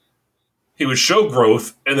 he would show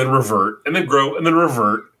growth and then revert and then grow and then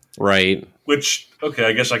revert. Right. Which, okay,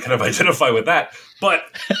 I guess I kind of identify with that. But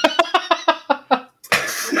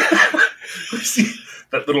see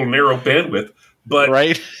that little narrow bandwidth. But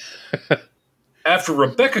right. After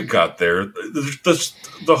Rebecca got there,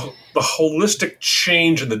 the holistic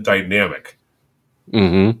change in the dynamic,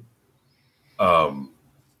 I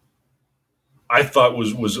thought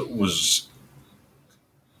was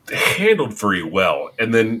handled very well.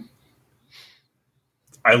 And then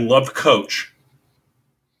I loved Coach,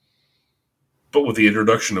 but with the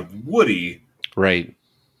introduction of Woody, right,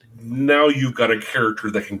 now you've got a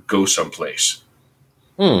character that can go someplace.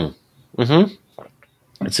 Mm-hmm.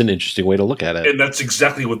 It's an interesting way to look at it. And that's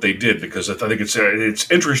exactly what they did, because I think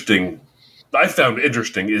it's interesting. I found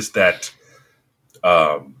interesting is that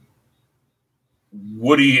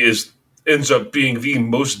Woody ends up being the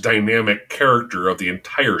most dynamic character of the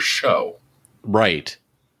entire show. Right.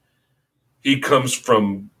 He comes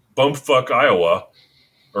from bumfuck Iowa,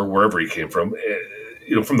 or wherever he came from,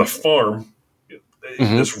 from the farm,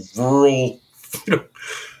 this rural,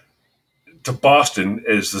 to Boston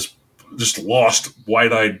as this just lost,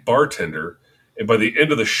 wide-eyed bartender. And by the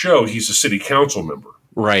end of the show, he's a city council member.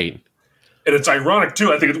 Right. And it's ironic,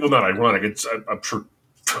 too. I think not ironic. I'm sure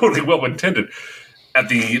totally well-intended. At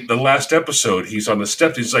the last episode, he's on the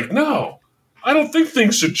steps. He's like, no, I don't think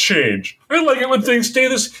things should change. I like it when things stay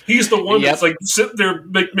this. He's the one that's like sitting there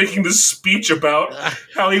making this speech about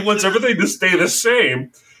how he wants everything to stay the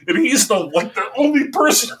same. And he's the only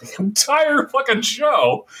person in the entire fucking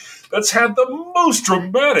show that's had the most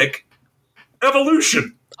dramatic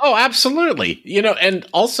evolution. Oh, absolutely. And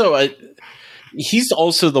also he's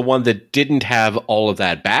also the one that didn't have all of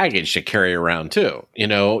that baggage to carry around too. You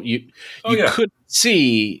know, you could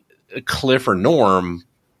see Cliff or Norm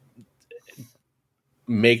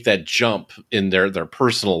make that jump in their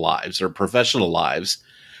personal lives or professional lives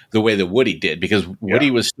the way that Woody did, because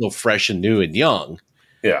Woody was still fresh and new and young.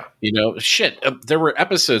 Yeah. You know, there were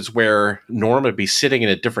episodes where Norm would be sitting in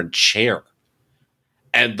a different chair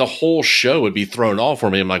and the whole show would be thrown off for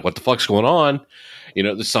me. I'm like, what the fuck's going on? You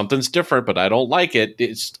know, something's different, but I don't like it.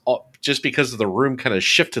 It's just because the room kind of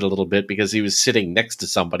shifted a little bit because he was sitting next to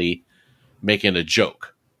somebody making a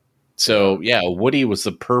joke. So yeah, Woody was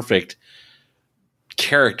the perfect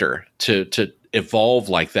character to evolve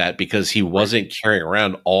like that because he wasn't carrying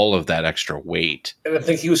around all of that extra weight. And I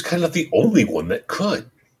think he was kind of the only one that could.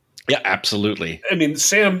 Yeah, absolutely. I mean,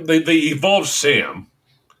 Sam, they evolved Sam.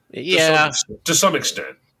 Yeah. To some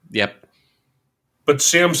extent. Yep. But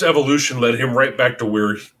Sam's evolution led him right back to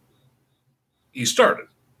where he started.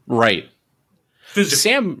 Right. Physically.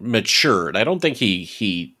 Sam matured. I don't think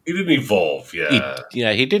he didn't evolve. Yeah.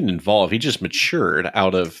 He didn't evolve. He just matured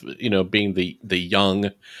out of, being the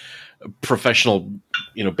young professional,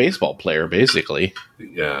 baseball player, basically.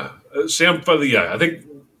 Yeah. I think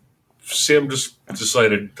Sam just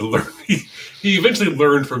decided to learn. He eventually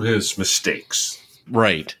learned from his mistakes.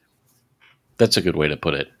 Right. That's a good way to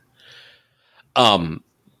put it. But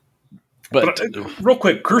real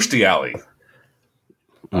quick, Kirstie Alley.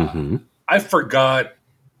 Mm-hmm. I forgot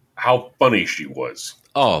how funny she was.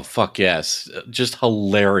 Oh, fuck yes. Just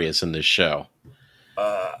hilarious in this show.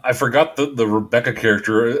 I forgot the Rebecca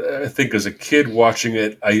character. I think as a kid watching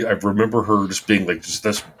it, I remember her just being like just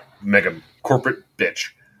this mega corporate bitch.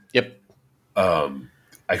 Yep.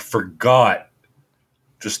 I forgot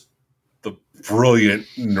just the brilliant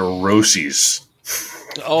neuroses.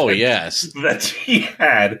 Oh, yes. That he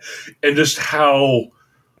had, and just how,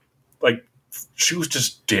 like, she was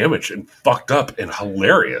just damaged and fucked up and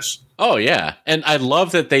hilarious. Oh, yeah. And I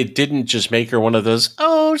love that they didn't just make her one of those,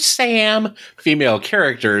 oh, Sam, female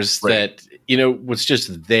characters that, was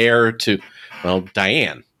just there to,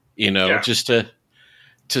 Diane, just to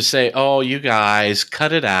say, oh, you guys,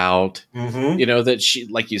 cut it out. Mm-hmm. That she,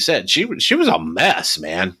 like you said, she was a mess,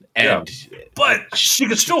 man. And but she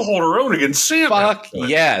could still hold her own against Sam. Fuck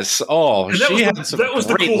yes. Oh, she had some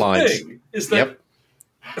great lines. Thing, is that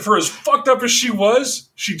for as fucked up as she was,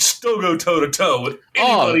 she'd still go toe to toe with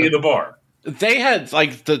anybody in the bar. They had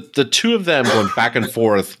like the two of them going back and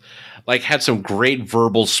forth, like had some great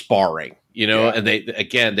verbal sparring, and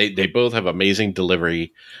they both have amazing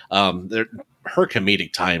delivery. Her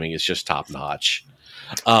comedic timing is just top notch.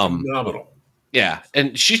 Phenomenal. Yeah,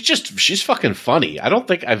 and she's fucking funny. I don't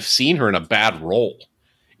think I've seen her in a bad role.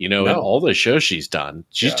 In all the shows she's done.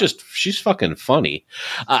 She's fucking funny.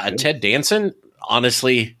 Ted Danson,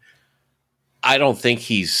 honestly, I don't think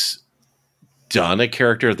he's done a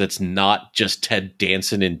character that's not just Ted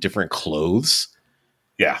Danson in different clothes.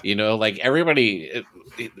 Yeah. Like everybody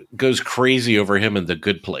goes crazy over him in The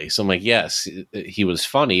Good Place. I'm like, yes, he was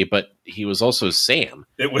funny, but he was also Sam.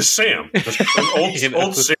 It was Sam. Old Sam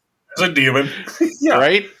as a demon. Yeah.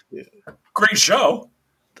 Right? Great show.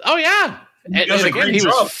 Oh, yeah. He does a great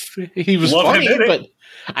job. He was funny, but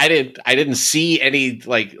I didn't see any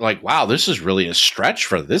like, wow, this is really a stretch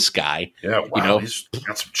for this guy. Yeah, wow. He's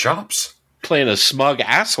got some chops. Playing a smug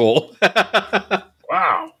asshole.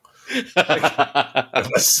 Wow. A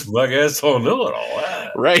smug asshole know-it-all.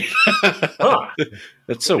 Wow. Right. Huh.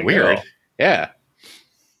 That's so weird. Yeah.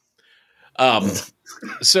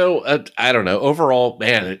 So I don't know. Overall,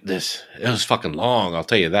 man, it was fucking long. I'll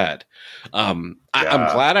tell you that. I'm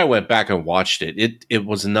glad I went back and watched it. It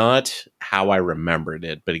was not how I remembered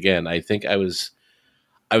it, but again, I think I was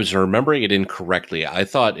remembering it incorrectly. I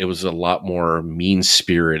thought it was a lot more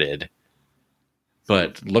mean-spirited,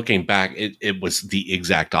 but looking back, it was the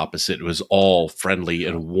exact opposite. It was all friendly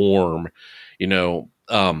and warm.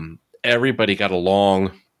 Everybody got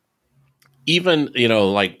along. Even,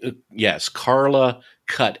 yes, Carla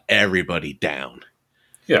cut everybody down.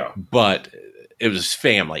 Yeah. But it was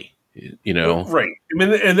family, Right. I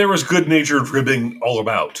mean, and there was good-natured ribbing all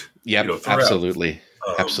about. Yeah, absolutely.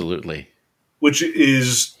 Absolutely. Which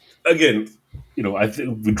is, again, I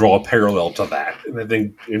think we draw a parallel to that. And I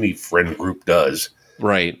think any friend group does.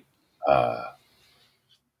 Right. But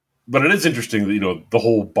it is interesting that, the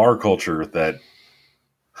whole bar culture that,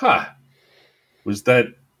 was that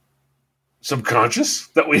subconscious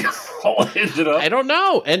that we all ended up? I don't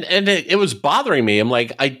know. And it was bothering me. I'm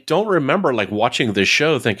like, I don't remember watching this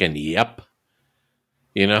show thinking, yep,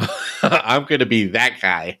 I'm going to be that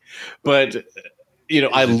guy. But,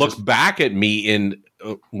 I look back at me in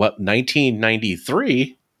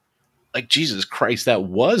 1993. like, Jesus Christ, that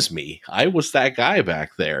was me. I was that guy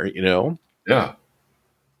back there, you know? Yeah.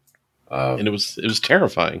 And it was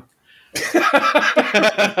terrifying.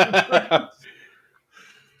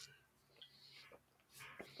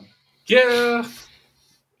 Yeah.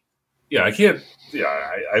 Yeah, I can't. Yeah,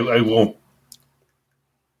 I won't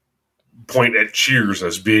point at Cheers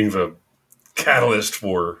as being the catalyst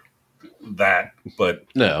for that, but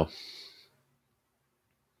No.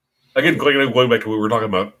 Again, going back to what we were talking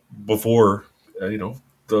about before,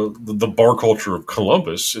 the bar culture of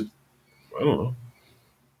Columbus. I don't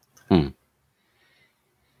know.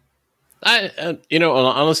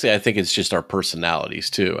 Honestly, I think it's just our personalities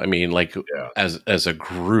too. I mean, like as a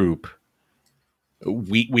group,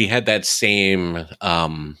 we had that same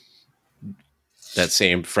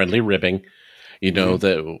friendly ribbing. You know,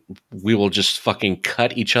 that we will just fucking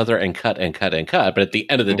cut each other and cut and cut and cut. But at the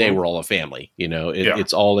end of the day, we're all a family. You know,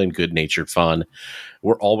 it's all in good natured fun.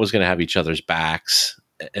 We're always going to have each other's backs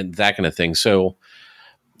and that kind of thing. So,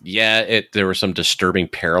 yeah, there were some disturbing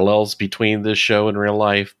parallels between this show and real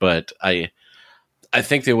life, but I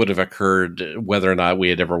think they would have occurred whether or not we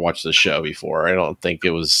had ever watched the show before. I don't think it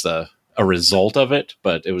was a result of it,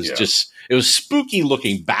 but it was it was spooky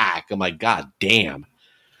looking back. I'm like, God damn.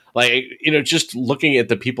 Like, just looking at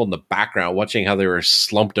the people in the background, watching how they were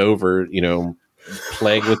slumped over,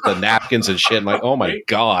 playing with the napkins and shit. I'm like, oh my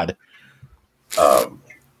God.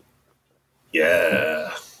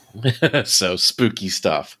 Yeah. So spooky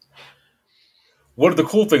stuff. One of the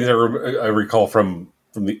cool things I recall from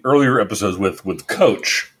the earlier episodes with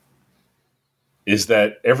Coach is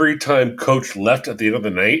that every time Coach left at the end of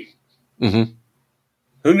the night, who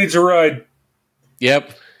needs a ride?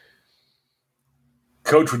 Yep.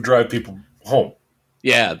 Coach would drive people home.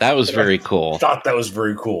 Yeah, that was very cool. Thought that was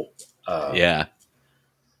very cool. Yeah.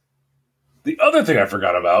 The other thing I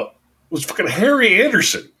forgot about was fucking Harry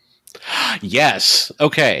Anderson. Yes.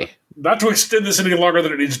 Okay. Not to extend this any longer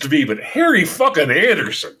than it needs to be, but Harry fucking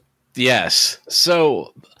Anderson. Yes.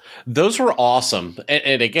 So those were awesome.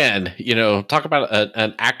 And again, talk about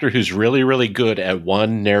an actor who's really, really good at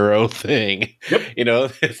one narrow thing. Yep.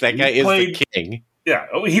 That guy is the king. Yeah.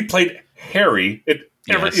 He played Harry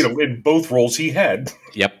in both roles he had.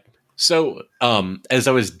 Yep. So as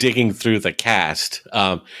I was digging through the cast,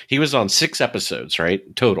 he was on 6 episodes,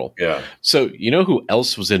 right? Total. Yeah. So who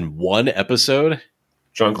else was in one episode?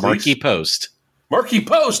 John Cleese. Marky Post. Marky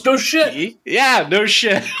Post, no shit. Yeah, no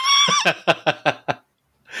shit.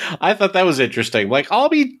 I thought that was interesting. Like, I'll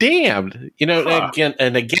be damned. Again,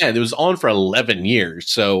 it was on for 11 years.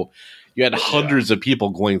 So you had hundreds of people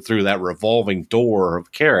going through that revolving door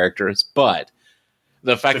of characters. But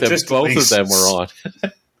the fact that both of them were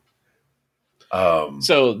on.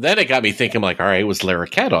 So then it got me thinking, like, all right, was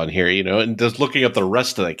Larroquette on here, and just looking up the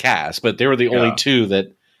rest of the cast. But they were the only two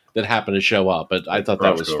that happened to show up. But I thought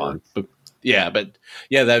that was fun. But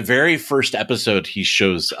that very first episode, he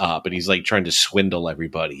shows up and he's like trying to swindle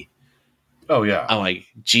everybody. Oh, yeah. I'm like,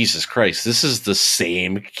 Jesus Christ, this is the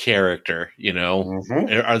same character,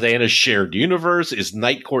 Are they in a shared universe? Is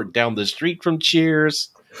Night Court down the street from Cheers?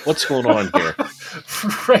 What's going on here?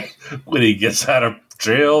 Right. When he gets out of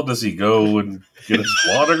jail, does he go and get his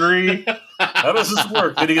law degree? How does this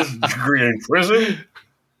work? Did he get his degree in prison?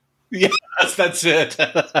 Yes, that's it.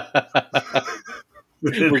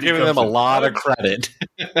 We're giving them a lot of credit.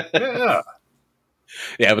 Yeah.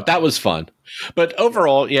 Yeah, but that was fun. But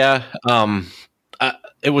overall, it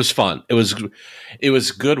was fun. It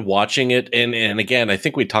was good watching it. And again, I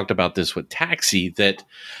think we talked about this with Taxi, that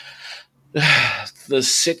the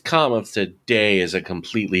sitcom of today is a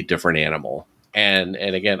completely different animal. And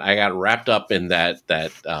again, I got wrapped up in that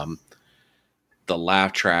the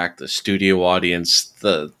laugh track, the studio audience,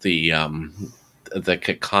 the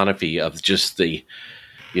cacophony of just the,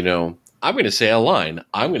 I'm going to say a line.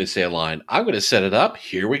 I'm going to say a line. I'm going to set it up.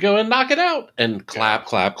 Here we go and knock it out and clap,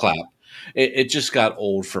 clap, clap. It just got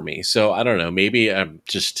old for me. So I don't know. Maybe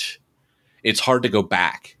it's hard to go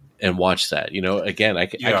back and watch that. Again, I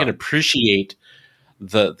can appreciate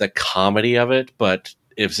the comedy of it, but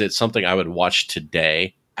if it's something I would watch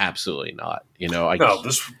today, absolutely not.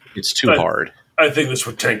 It's too hard. I think this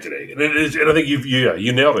would tank today, and I think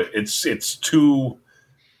you nailed it. It's too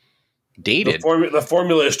dated. The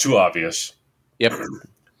formula is too obvious. Yep.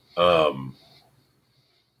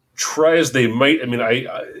 Try as they might, I mean,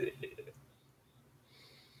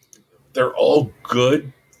 they're all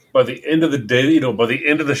good. By the end of the day, by the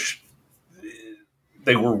end of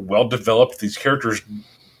they were well developed. These characters,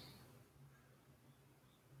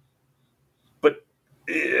 but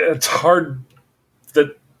it's hard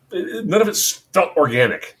that none of it felt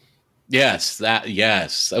organic. Yes.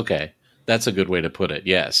 Okay. That's a good way to put it.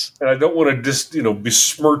 Yes. And I don't want to just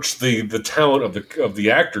besmirch the talent of the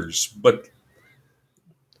actors, but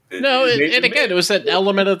No, and again, it was that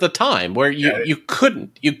element of the time where you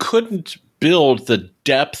couldn't build the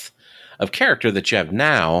depth of character that you have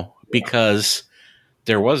now because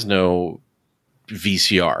there was no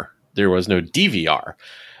VCR, there was no DVR.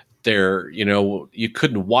 You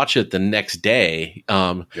couldn't watch it the next day.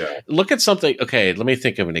 Look at something. Okay, let me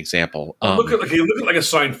think of an example. Look at like a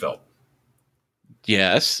Seinfeld.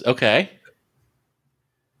 Yes. Okay.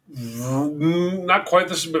 Not quite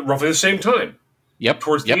this, but roughly the same time. Yep.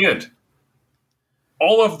 Towards the end,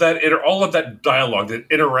 all of that dialogue, that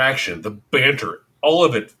interaction, the banter, all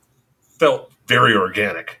of it felt very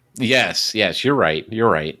organic. Yes. You're right.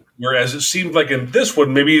 Whereas it seemed like in this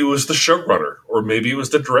one, maybe it was the showrunner or maybe it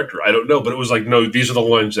was the director. I don't know, but it was like, no, these are the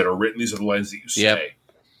lines that are written. These are the lines that you say. Yep.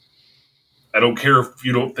 I don't care if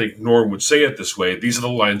you don't think Norm would say it this way. These are the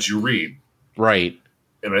lines you read. Right.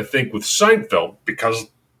 And I think with Seinfeld, because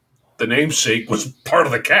the namesake was part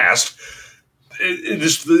of the cast,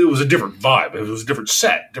 it was a different vibe. It was a different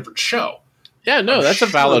set, different show. Yeah, no, that's a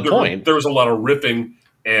valid point. There was a lot of riffing,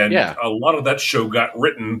 and a lot of that show got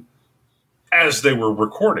written as they were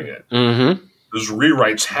recording it. Mm-hmm. Those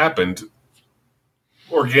rewrites happened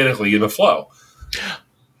organically in the flow.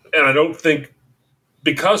 And I don't think,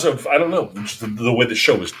 because of, I don't know, the way the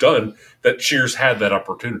show was done, that Cheers had that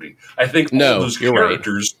opportunity. I think all of those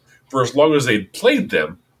characters, for as long as they played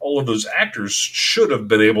them, all of those actors should have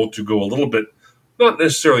been able to go a little bit, not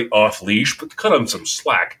necessarily off leash, but cut on some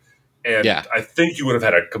slack. And I think you would have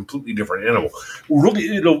had a completely different animal.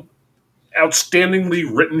 Really, outstandingly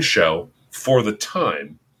written show for the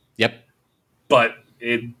time. Yep. But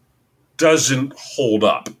it doesn't hold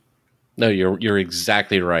up. No, you're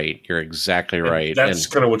exactly right. You're exactly right. And that's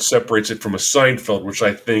kind of what separates it from a Seinfeld, which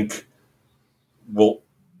I think will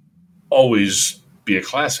always be a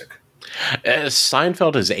classic.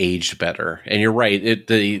 Seinfeld has aged better, and you're right.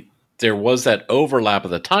 There was that overlap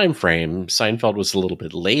of the time frame. Seinfeld was a little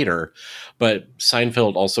bit later, but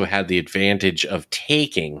Seinfeld also had the advantage of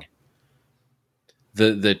taking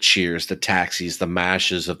the Cheers, the Taxis, the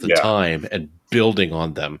MASHs of the time and building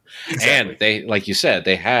on them. Exactly. And they, like you said,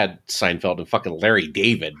 they had Seinfeld and fucking Larry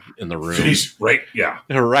David in the room. Jeez, right? Yeah.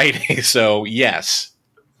 Right. So, yes.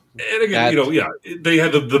 And again, they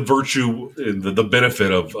had the virtue and the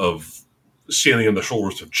benefit of standing on the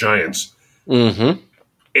shoulders of giants. Mm-hmm.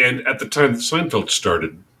 And at the time that Seinfeld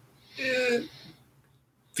started,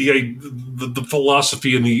 the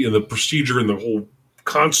philosophy and the procedure and the whole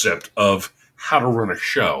concept of how to run a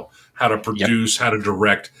show, how to produce, how to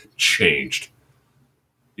direct changed.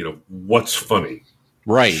 What's funny,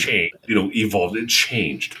 right? Changed, evolved. It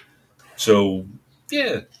changed. So,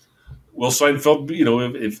 yeah. Will Seinfeld,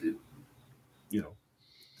 if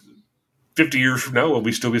 50 years from now, will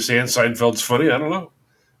we still be saying Seinfeld's funny? I don't know.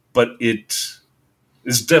 But it's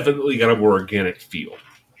definitely got a more organic feel.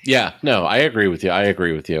 Yeah, no, I agree with you.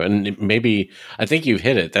 And maybe, I think you've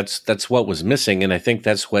hit it. That's what was missing. And I think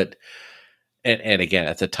that's what, and again,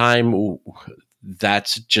 at the time,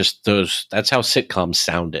 that's how sitcoms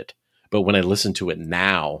sounded. But when I listen to it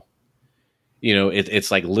now,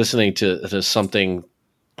 it's like listening to something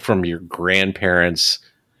from your grandparents'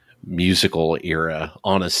 musical era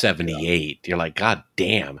on a 78. You're like, God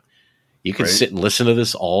damn, you can sit and listen to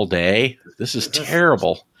this all day. This is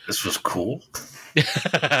terrible. This was cool.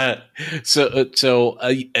 So,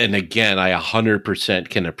 and again, I 100%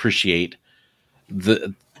 can appreciate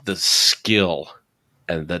the skill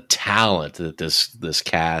and the talent that this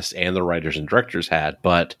cast and the writers and directors had,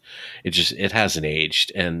 but it hasn't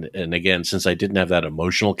aged. And again, since I didn't have that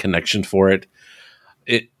emotional connection for it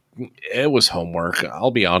was homework.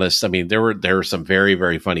 I'll be honest. I mean, there were some very,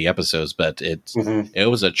 very funny episodes, but it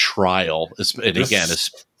was a trial. And again,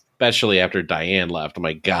 especially after Diane left, I'm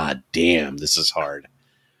like, God damn, this is hard.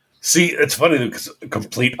 See, it's funny because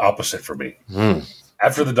complete opposite for me.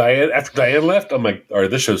 After Diane left, I'm like, all right,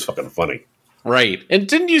 this show's fucking funny. Right. And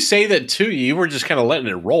didn't you say that too? You were just kind of letting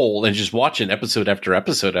it roll and just watching episode after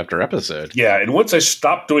episode after episode. Yeah. And once I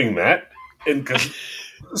stopped doing that, and because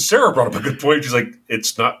Sarah brought up a good point, she's like,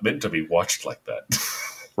 it's not meant to be watched like that.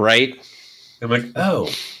 Right. I'm like,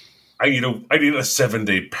 oh, I need a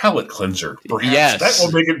 7-day palate cleanser. Perhaps that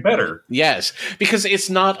will make it better. Yes. Because it's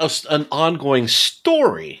not an ongoing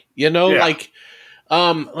story, like,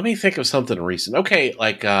 let me think of something recent. Okay.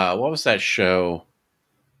 Like, what was that show?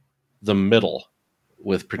 The Middle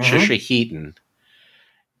with Patricia Heaton.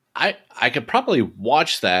 I could probably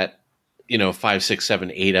watch that, 5, 6,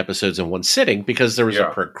 7, 8 episodes in one sitting because there was a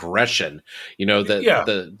progression.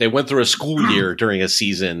 They went through a school year during a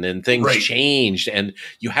season and things changed, and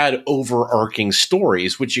you had overarching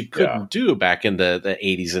stories, which you couldn't do back in the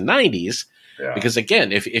 80s and 90s. Yeah. Because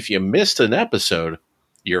again, if you missed an episode,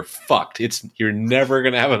 you're fucked. You're never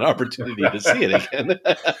going to have an opportunity to see it again.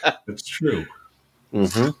 It's true.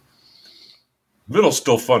 Mm-hmm. Middle's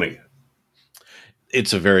still funny.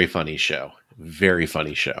 It's a very funny show. Very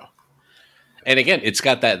funny show. And again, it's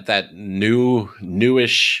got that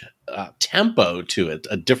newish tempo to it,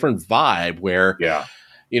 a different vibe where,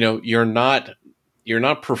 you're not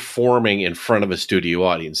performing in front of a studio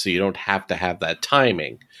audience, so you don't have to have that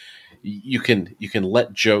timing. You can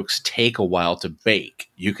let jokes take a while to bake.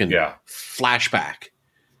 You can flashback.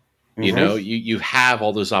 Mm-hmm. You have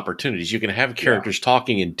all those opportunities. You can have characters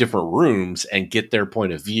talking in different rooms and get their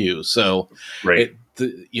point of view. So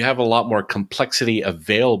you have a lot more complexity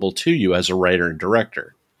available to you as a writer and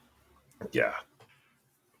director. Yeah.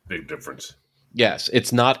 Big difference. Yes.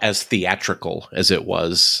 It's not as theatrical as it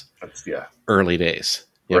was early days.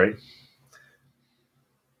 Yep. Right.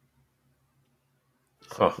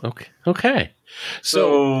 Huh. Okay.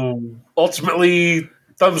 So ultimately,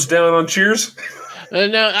 thumbs down on Cheers?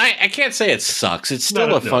 No, I can't say it sucks. It's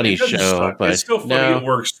still a funny show. But it's still funny. It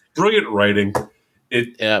works. Brilliant writing.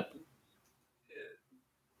 In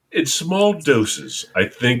small doses, I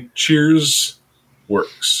think Cheers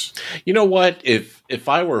works. You know what? If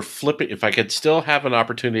I were flipping, if I could still have an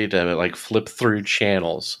opportunity to flip through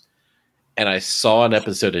channels, and I saw an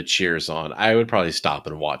episode of Cheers on, I would probably stop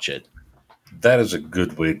and watch it. That is a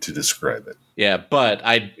good way to describe it. Yeah, but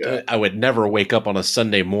I would never wake up on a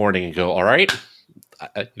Sunday morning and go, all right,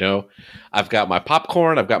 I've got my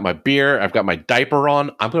popcorn, I've got my beer, I've got my diaper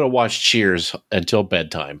on. I'm going to watch Cheers until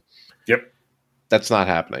bedtime. Yep. That's not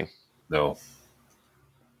happening. No.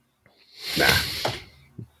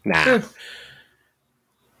 Nah.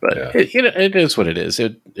 But it is what it is.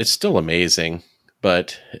 It's still amazing.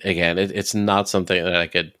 But again, it's not something that I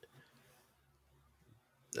could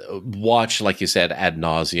watch, like you said, ad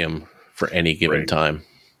nauseum for any given time.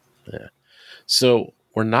 Yeah. So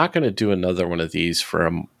we're not going to do another one of these for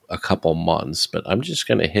a couple months, but I'm just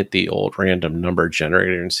going to hit the old random number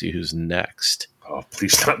generator and see who's next. Oh,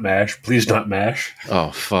 please not MASH. Please not MASH.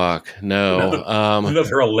 Oh, fuck. No.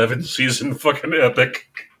 Another 11-season fucking epic.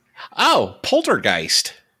 Oh,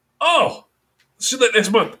 Poltergeist. Oh, let's do that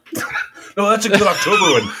next month. No, that's a good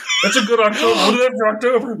October one. That's a good October. We'll do that for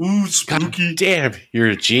October. Ooh, spooky. God damn, you're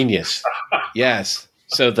a genius. Yes.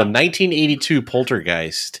 So the 1982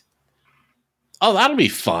 Poltergeist. Oh, that'll be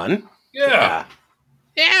fun. Yeah.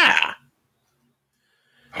 Yeah.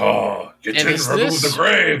 Oh, get to remove the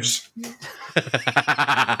graves.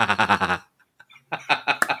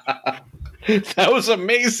 That was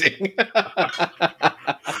amazing.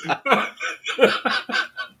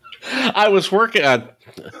 I was working on.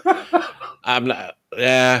 I'm not.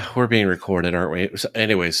 Yeah, we're being recorded, aren't we? So,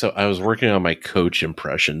 anyway, so I was working on my Coach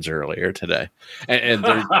impressions earlier today, and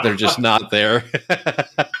they're just not there.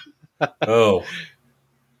 Oh,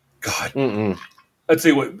 God! Mm-mm. I'd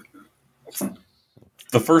say what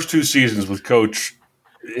the first 2 seasons with Coach,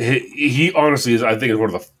 he honestly is. I think is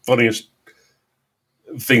one of the funniest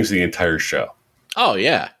things in the entire show. Oh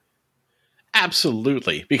yeah,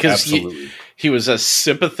 absolutely. Because he was a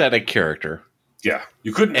sympathetic character. Yeah,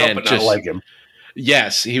 you couldn't help but not like him.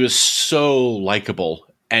 Yes, he was so likable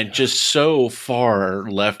and just so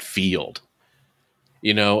far left field.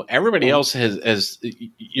 Everybody else has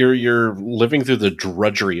you're living through the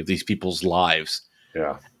drudgery of these people's lives.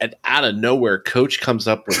 Yeah. And out of nowhere, Coach comes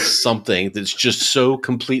up with something that's just so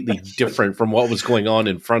completely different from what was going on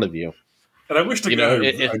in front of you. And I wish the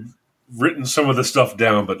guy had written some of the stuff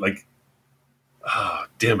down, but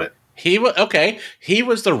damn it. He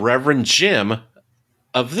was the Reverend Jim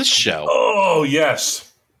of this show. Oh,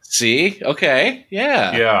 yes. See? Okay.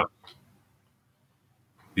 Yeah. Yeah.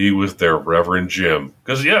 He was their Reverend Jim.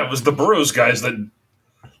 Because, it was the Burroughs guys that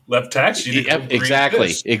left Taxi.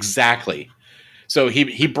 Exactly. So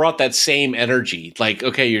he brought that same energy. Like,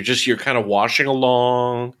 okay, you're kind of washing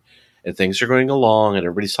along and things are going along and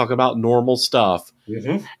everybody's talking about normal stuff.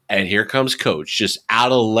 Mm-hmm. And here comes Coach just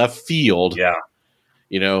out of left field. Yeah.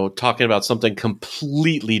 Talking about something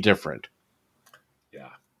completely different. Yeah.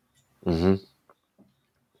 Mm-hmm.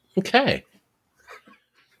 Okay.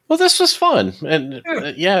 Well, this was fun. And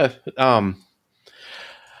I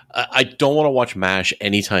don't want to watch MASH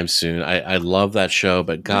anytime soon. I love that show,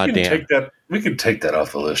 but goddamn. We can take that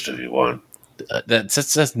off the list if you want.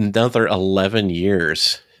 That's another 11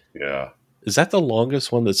 years. Yeah. Is that the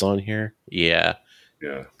longest one that's on here? Yeah.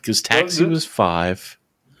 Yeah. Because Taxi was 5.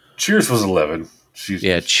 Cheers was 11.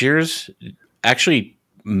 Yeah, Cheers. Actually,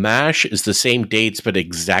 MASH is the same dates, but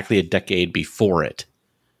exactly a decade before it.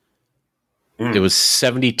 It was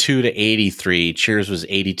 72 to 83. Cheers was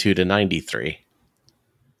 82 to 93.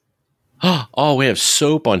 Oh, we have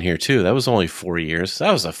Soap on here, too. That was only 4 years.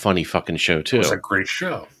 That was a funny fucking show, too. It was a great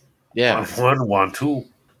show. Yeah. 1, 2.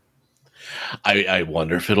 I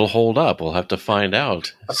wonder if it'll hold up. We'll have to find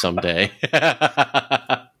out someday.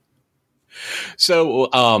 So,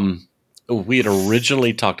 we had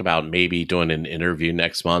originally talked about maybe doing an interview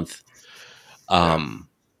next month. I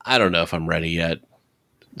don't know if I'm ready yet.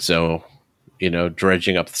 So,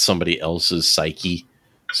 dredging up somebody else's psyche.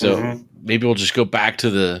 So maybe we'll just go back to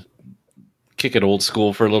the kick it old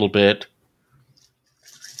school for a little bit.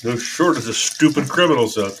 No shortage of stupid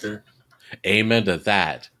criminals out there. Amen to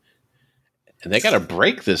that. And they got a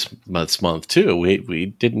break this month too. We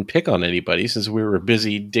didn't pick on anybody since we were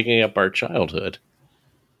busy digging up our childhood.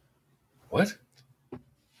 What?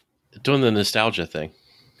 Doing the nostalgia thing.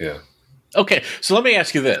 Yeah. Okay, so let me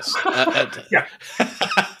ask you this. Yeah.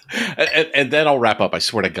 and then I'll wrap up, I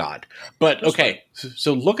swear to God. But, okay,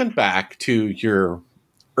 so looking back to your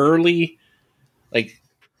early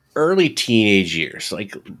teenage years,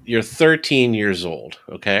 like you're 13 years old,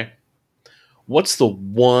 okay? What's the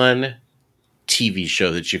one TV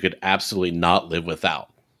show that you could absolutely not live without?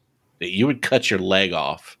 That you would cut your leg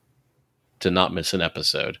off to not miss an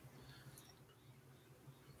episode?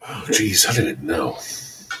 Oh, geez, I didn't know.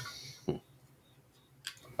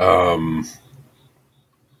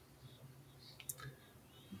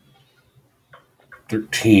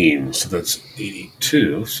 13, so that's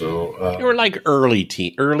 82. So you were like early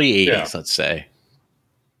 80s, let's say.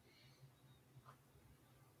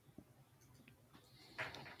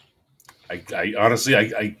 I honestly,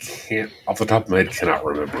 I can't, off the top of my head, cannot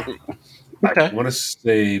remember. Okay. I want to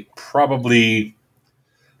say probably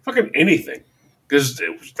fucking anything, because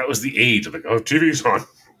that was the age of like, oh, TV's on.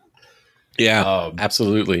 Yeah,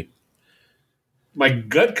 absolutely. My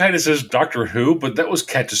gut kind of says Doctor Who, but that was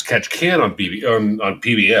Catch Can on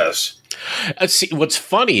PBS. See, what's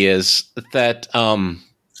funny is that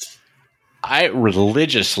I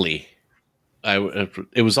religiously,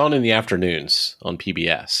 it was on in the afternoons on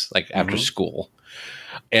PBS, like after school,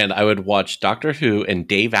 and I would watch Doctor Who and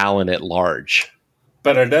Dave Allen at Large.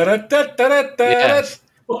 Yes.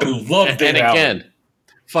 Fucking love Dave Allen. Again,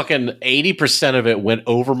 fucking 80% of it went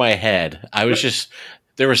over my head. I was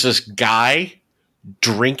there was this guy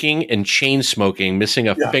drinking and chain smoking, missing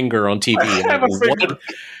a finger on TV.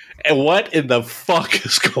 What in the fuck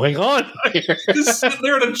is going on here? Just sitting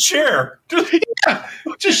there in a chair.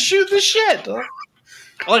 Just shoot the shit.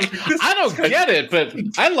 Like, I don't get it, but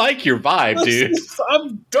I like your vibe, dude.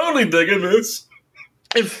 I'm totally digging this.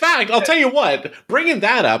 In fact, I'll tell you what, bringing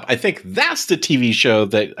that up, I think that's the TV show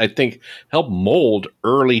that I think helped mold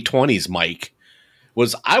early 20s Mike.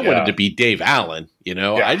 I wanted to be Dave Allen,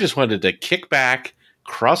 I just wanted to kick back,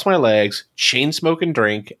 cross my legs, chain smoke and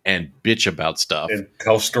drink, and bitch about stuff. And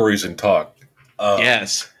tell stories and talk.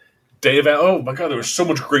 Yes. Dave Allen, oh my God, there was so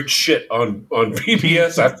much great shit on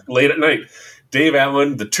PBS late at night. Dave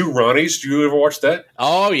Allen, The Two Ronnies, do you ever watch that?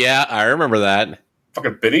 Oh, yeah, I remember that.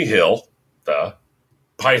 Fucking Benny Hill,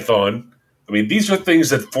 Python. I mean, these are things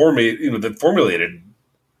that formulated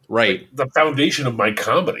the foundation of my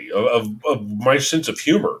comedy, of my sense of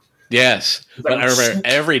humor. Yes. But I remember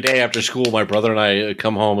every day after school, my brother and I would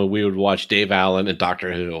come home and we would watch Dave Allen and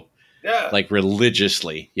Doctor Who. Yeah. Like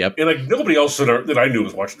religiously. Yep. And like nobody else that I knew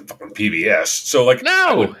was watching the fucking PBS. So like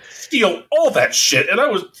I would steal all that shit and I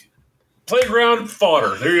was playground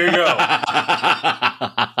fodder. There you go.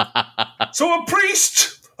 So a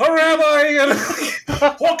priest, a rabbi,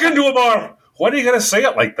 and walk into a bar. Why do you gotta say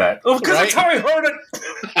it like that? Oh, because that's how I heard it.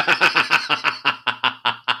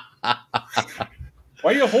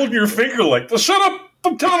 Why are you holding your finger like this? Shut up!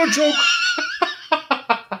 I'm telling a joke.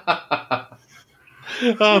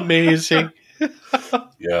 Amazing.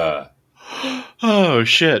 Yeah. Oh,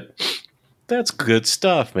 shit. That's good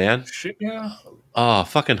stuff, man. Shit, yeah. Oh,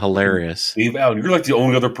 fucking hilarious. Dave Allen, you're like the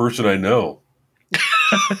only other person I know.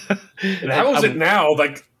 And how is it now,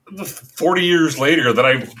 like 40 years later, that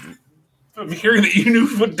I'm hearing that you knew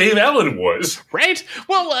what Dave Allen was? Right?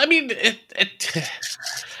 Well, I mean,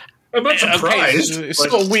 I'm not surprised. Okay,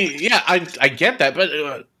 so I get that, but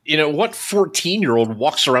what 14-year-old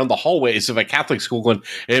walks around the hallways of a Catholic school going,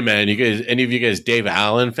 "Hey, man, any of you guys Dave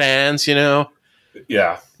Allen fans?"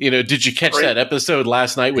 Yeah. Did you catch that episode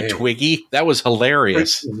last night with Twiggy? That was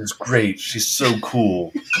hilarious. It was great. She's so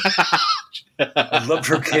cool. I loved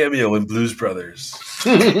her cameo in Blues Brothers.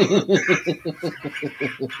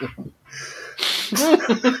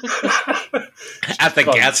 At the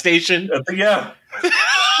gas station? Yeah.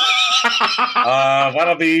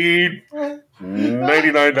 That'll be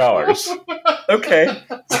 $99. Okay.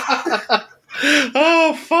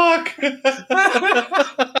 Oh, fuck.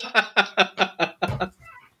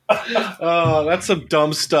 Oh, that's some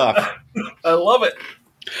dumb stuff. I love it.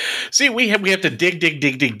 See, we have to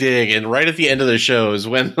dig, and right at the end of the show is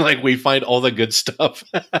when like we find all the good stuff.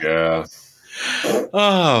 Yeah.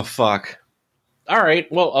 Oh, fuck. All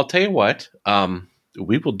right. Well, I'll tell you what.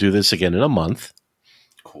 We will do this again in a month.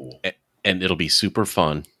 Cool. And it'll be super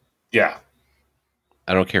fun. Yeah.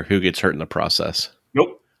 I don't care who gets hurt in the process.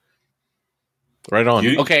 Nope. Right on.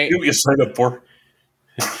 Okay. You sign up for.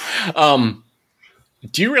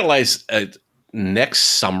 Do you realize next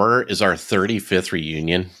summer is our 35th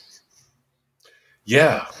reunion?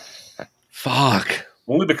 Yeah. Fuck.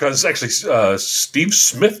 Only because actually Steve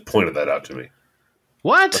Smith pointed that out to me.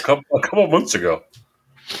 What? A couple of months ago.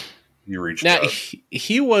 You reached out.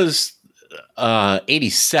 He was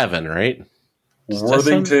 87, right?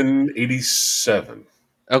 Worthington 87.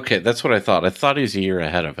 Okay, that's what I thought. I thought he was a year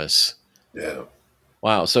ahead of us. Yeah.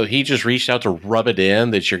 Wow, so he just reached out to rub it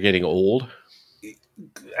in that you're getting old?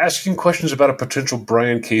 Asking questions about a potential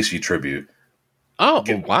Brian Casey tribute. Oh,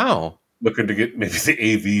 wow. Looking to get maybe the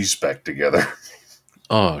AVs back together.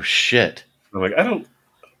 Oh, shit. I'm like, I don't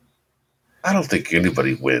think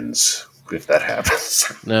anybody wins if that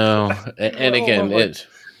happens. No, and again,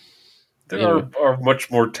 there are much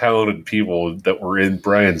more talented people that were in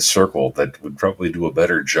Brian's circle that would probably do a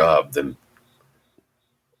better job than.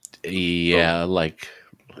 Yeah, like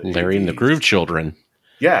Larry and the Groove Children.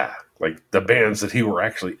 Yeah, like the bands that he were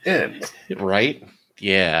actually in. Right?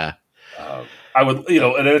 Yeah. I would,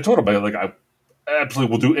 and I told him, I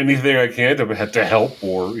absolutely will do anything I can to help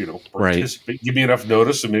or, participate. Right. Give me enough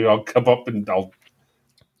notice and maybe I'll come up and I'll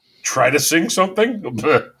try to sing something.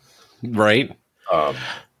 Right.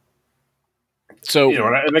 So,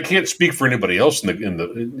 and I can't speak for anybody else in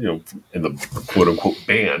the quote unquote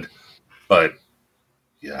band, but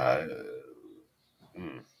yeah.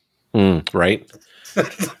 Right.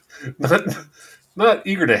 Not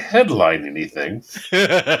eager to headline anything.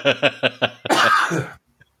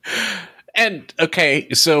 And okay,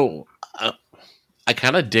 so I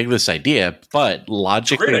kind of dig this idea, but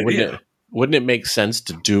logically, wouldn't it make sense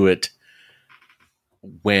to do it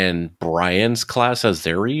when Brian's class has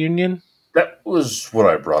their reunion? That was what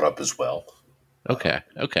I brought up as well. Okay.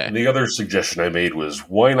 And the other suggestion I made was,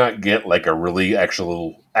 why not get like a really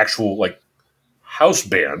actual like house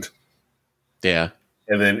band? Yeah.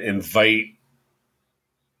 And then invite,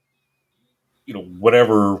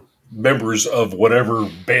 whatever members of whatever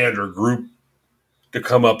band or group to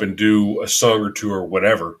come up and do a song or two or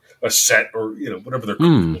whatever, a set or, whatever they're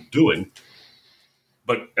comfortable doing.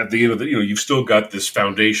 But at the end of the, you've still got this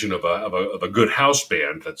foundation of a good house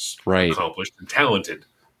band that's accomplished and talented,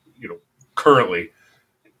 currently.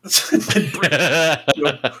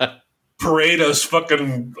 Parade us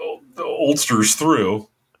fucking oldsters through.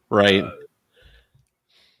 Right.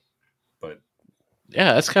 But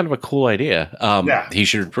yeah, that's kind of a cool idea. He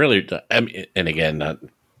should really, and again, not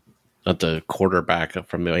the quarterback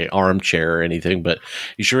from the armchair or anything, but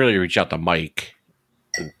you should really reach out to Mike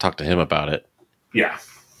and talk to him about it. Yeah.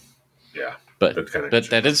 But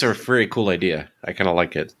that is a very cool idea. I kind of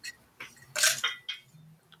like it.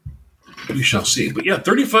 We shall see. But yeah,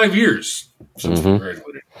 35 years since we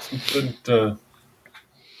graduated.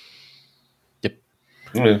 Yep.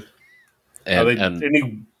 Yeah.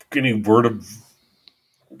 And any word of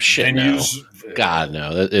shit? venues? No. God,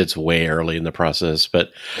 no. It's way early in the process.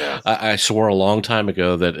 But I swore a long time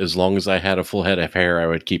ago that as long as I had a full head of hair, I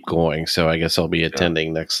would keep going. So I guess I'll be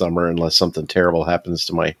attending next summer unless something terrible happens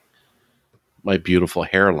to my beautiful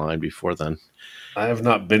hairline before then. I have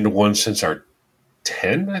not been to one since our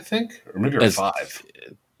 10, I think, or maybe our 5.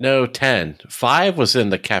 No, 10. 5 was in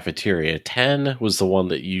the cafeteria. 10 was the one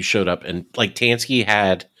that you showed up, and like Tansky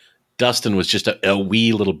had, Dustin was just a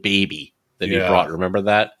wee little baby that he brought. Remember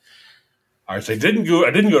that? All right, so I didn't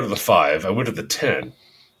go to the 5. I went to the 10.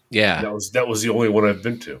 Yeah, that was the only one I've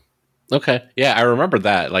been to. Okay, yeah, I remember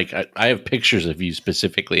that. Like, I have pictures of you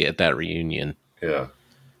specifically at that reunion. Yeah.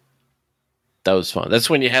 That was fun. That's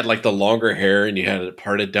when you had like the longer hair and you had it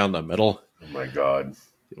parted down the middle. Oh my God.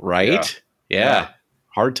 Right? Yeah.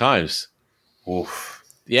 Hard times. Oof.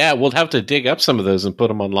 Yeah, we'll have to dig up some of those and put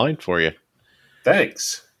them online for you.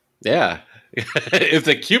 Thanks. Yeah. If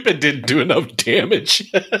the Cupid didn't do enough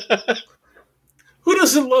damage. Who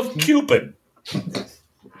doesn't love Cupid?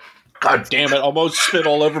 God damn it. Almost spit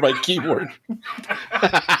all over my keyboard.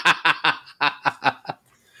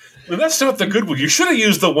 And that's not the good one. You should have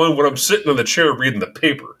used the one when I'm sitting on the chair reading the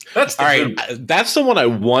paper. That's the good one. That's the one I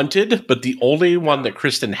wanted, but the only one that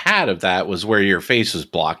Kristen had of that was where your face was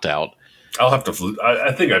blocked out. I'll have to.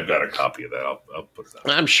 I think I've got a copy of that. I'll put it out.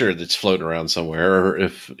 I'm sure that's floating around somewhere. Or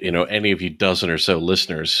if any of you dozen or so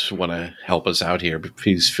listeners want to help us out here,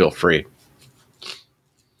 please feel free.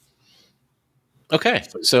 Okay,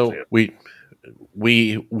 so we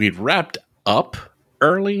wrapped up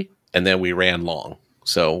early and then we ran long.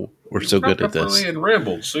 So we're so good at this. And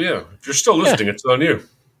rambled. So yeah, if you're still listening, it's on you.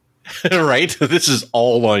 Right? This is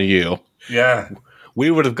all on you. Yeah. We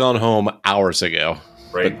would have gone home hours ago.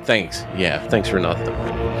 Right. But thanks. Yeah, thanks for nothing.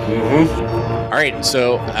 Mm-hmm. All right,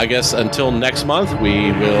 so I guess until next month,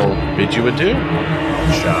 we will bid you adieu.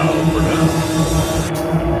 Ciao for now.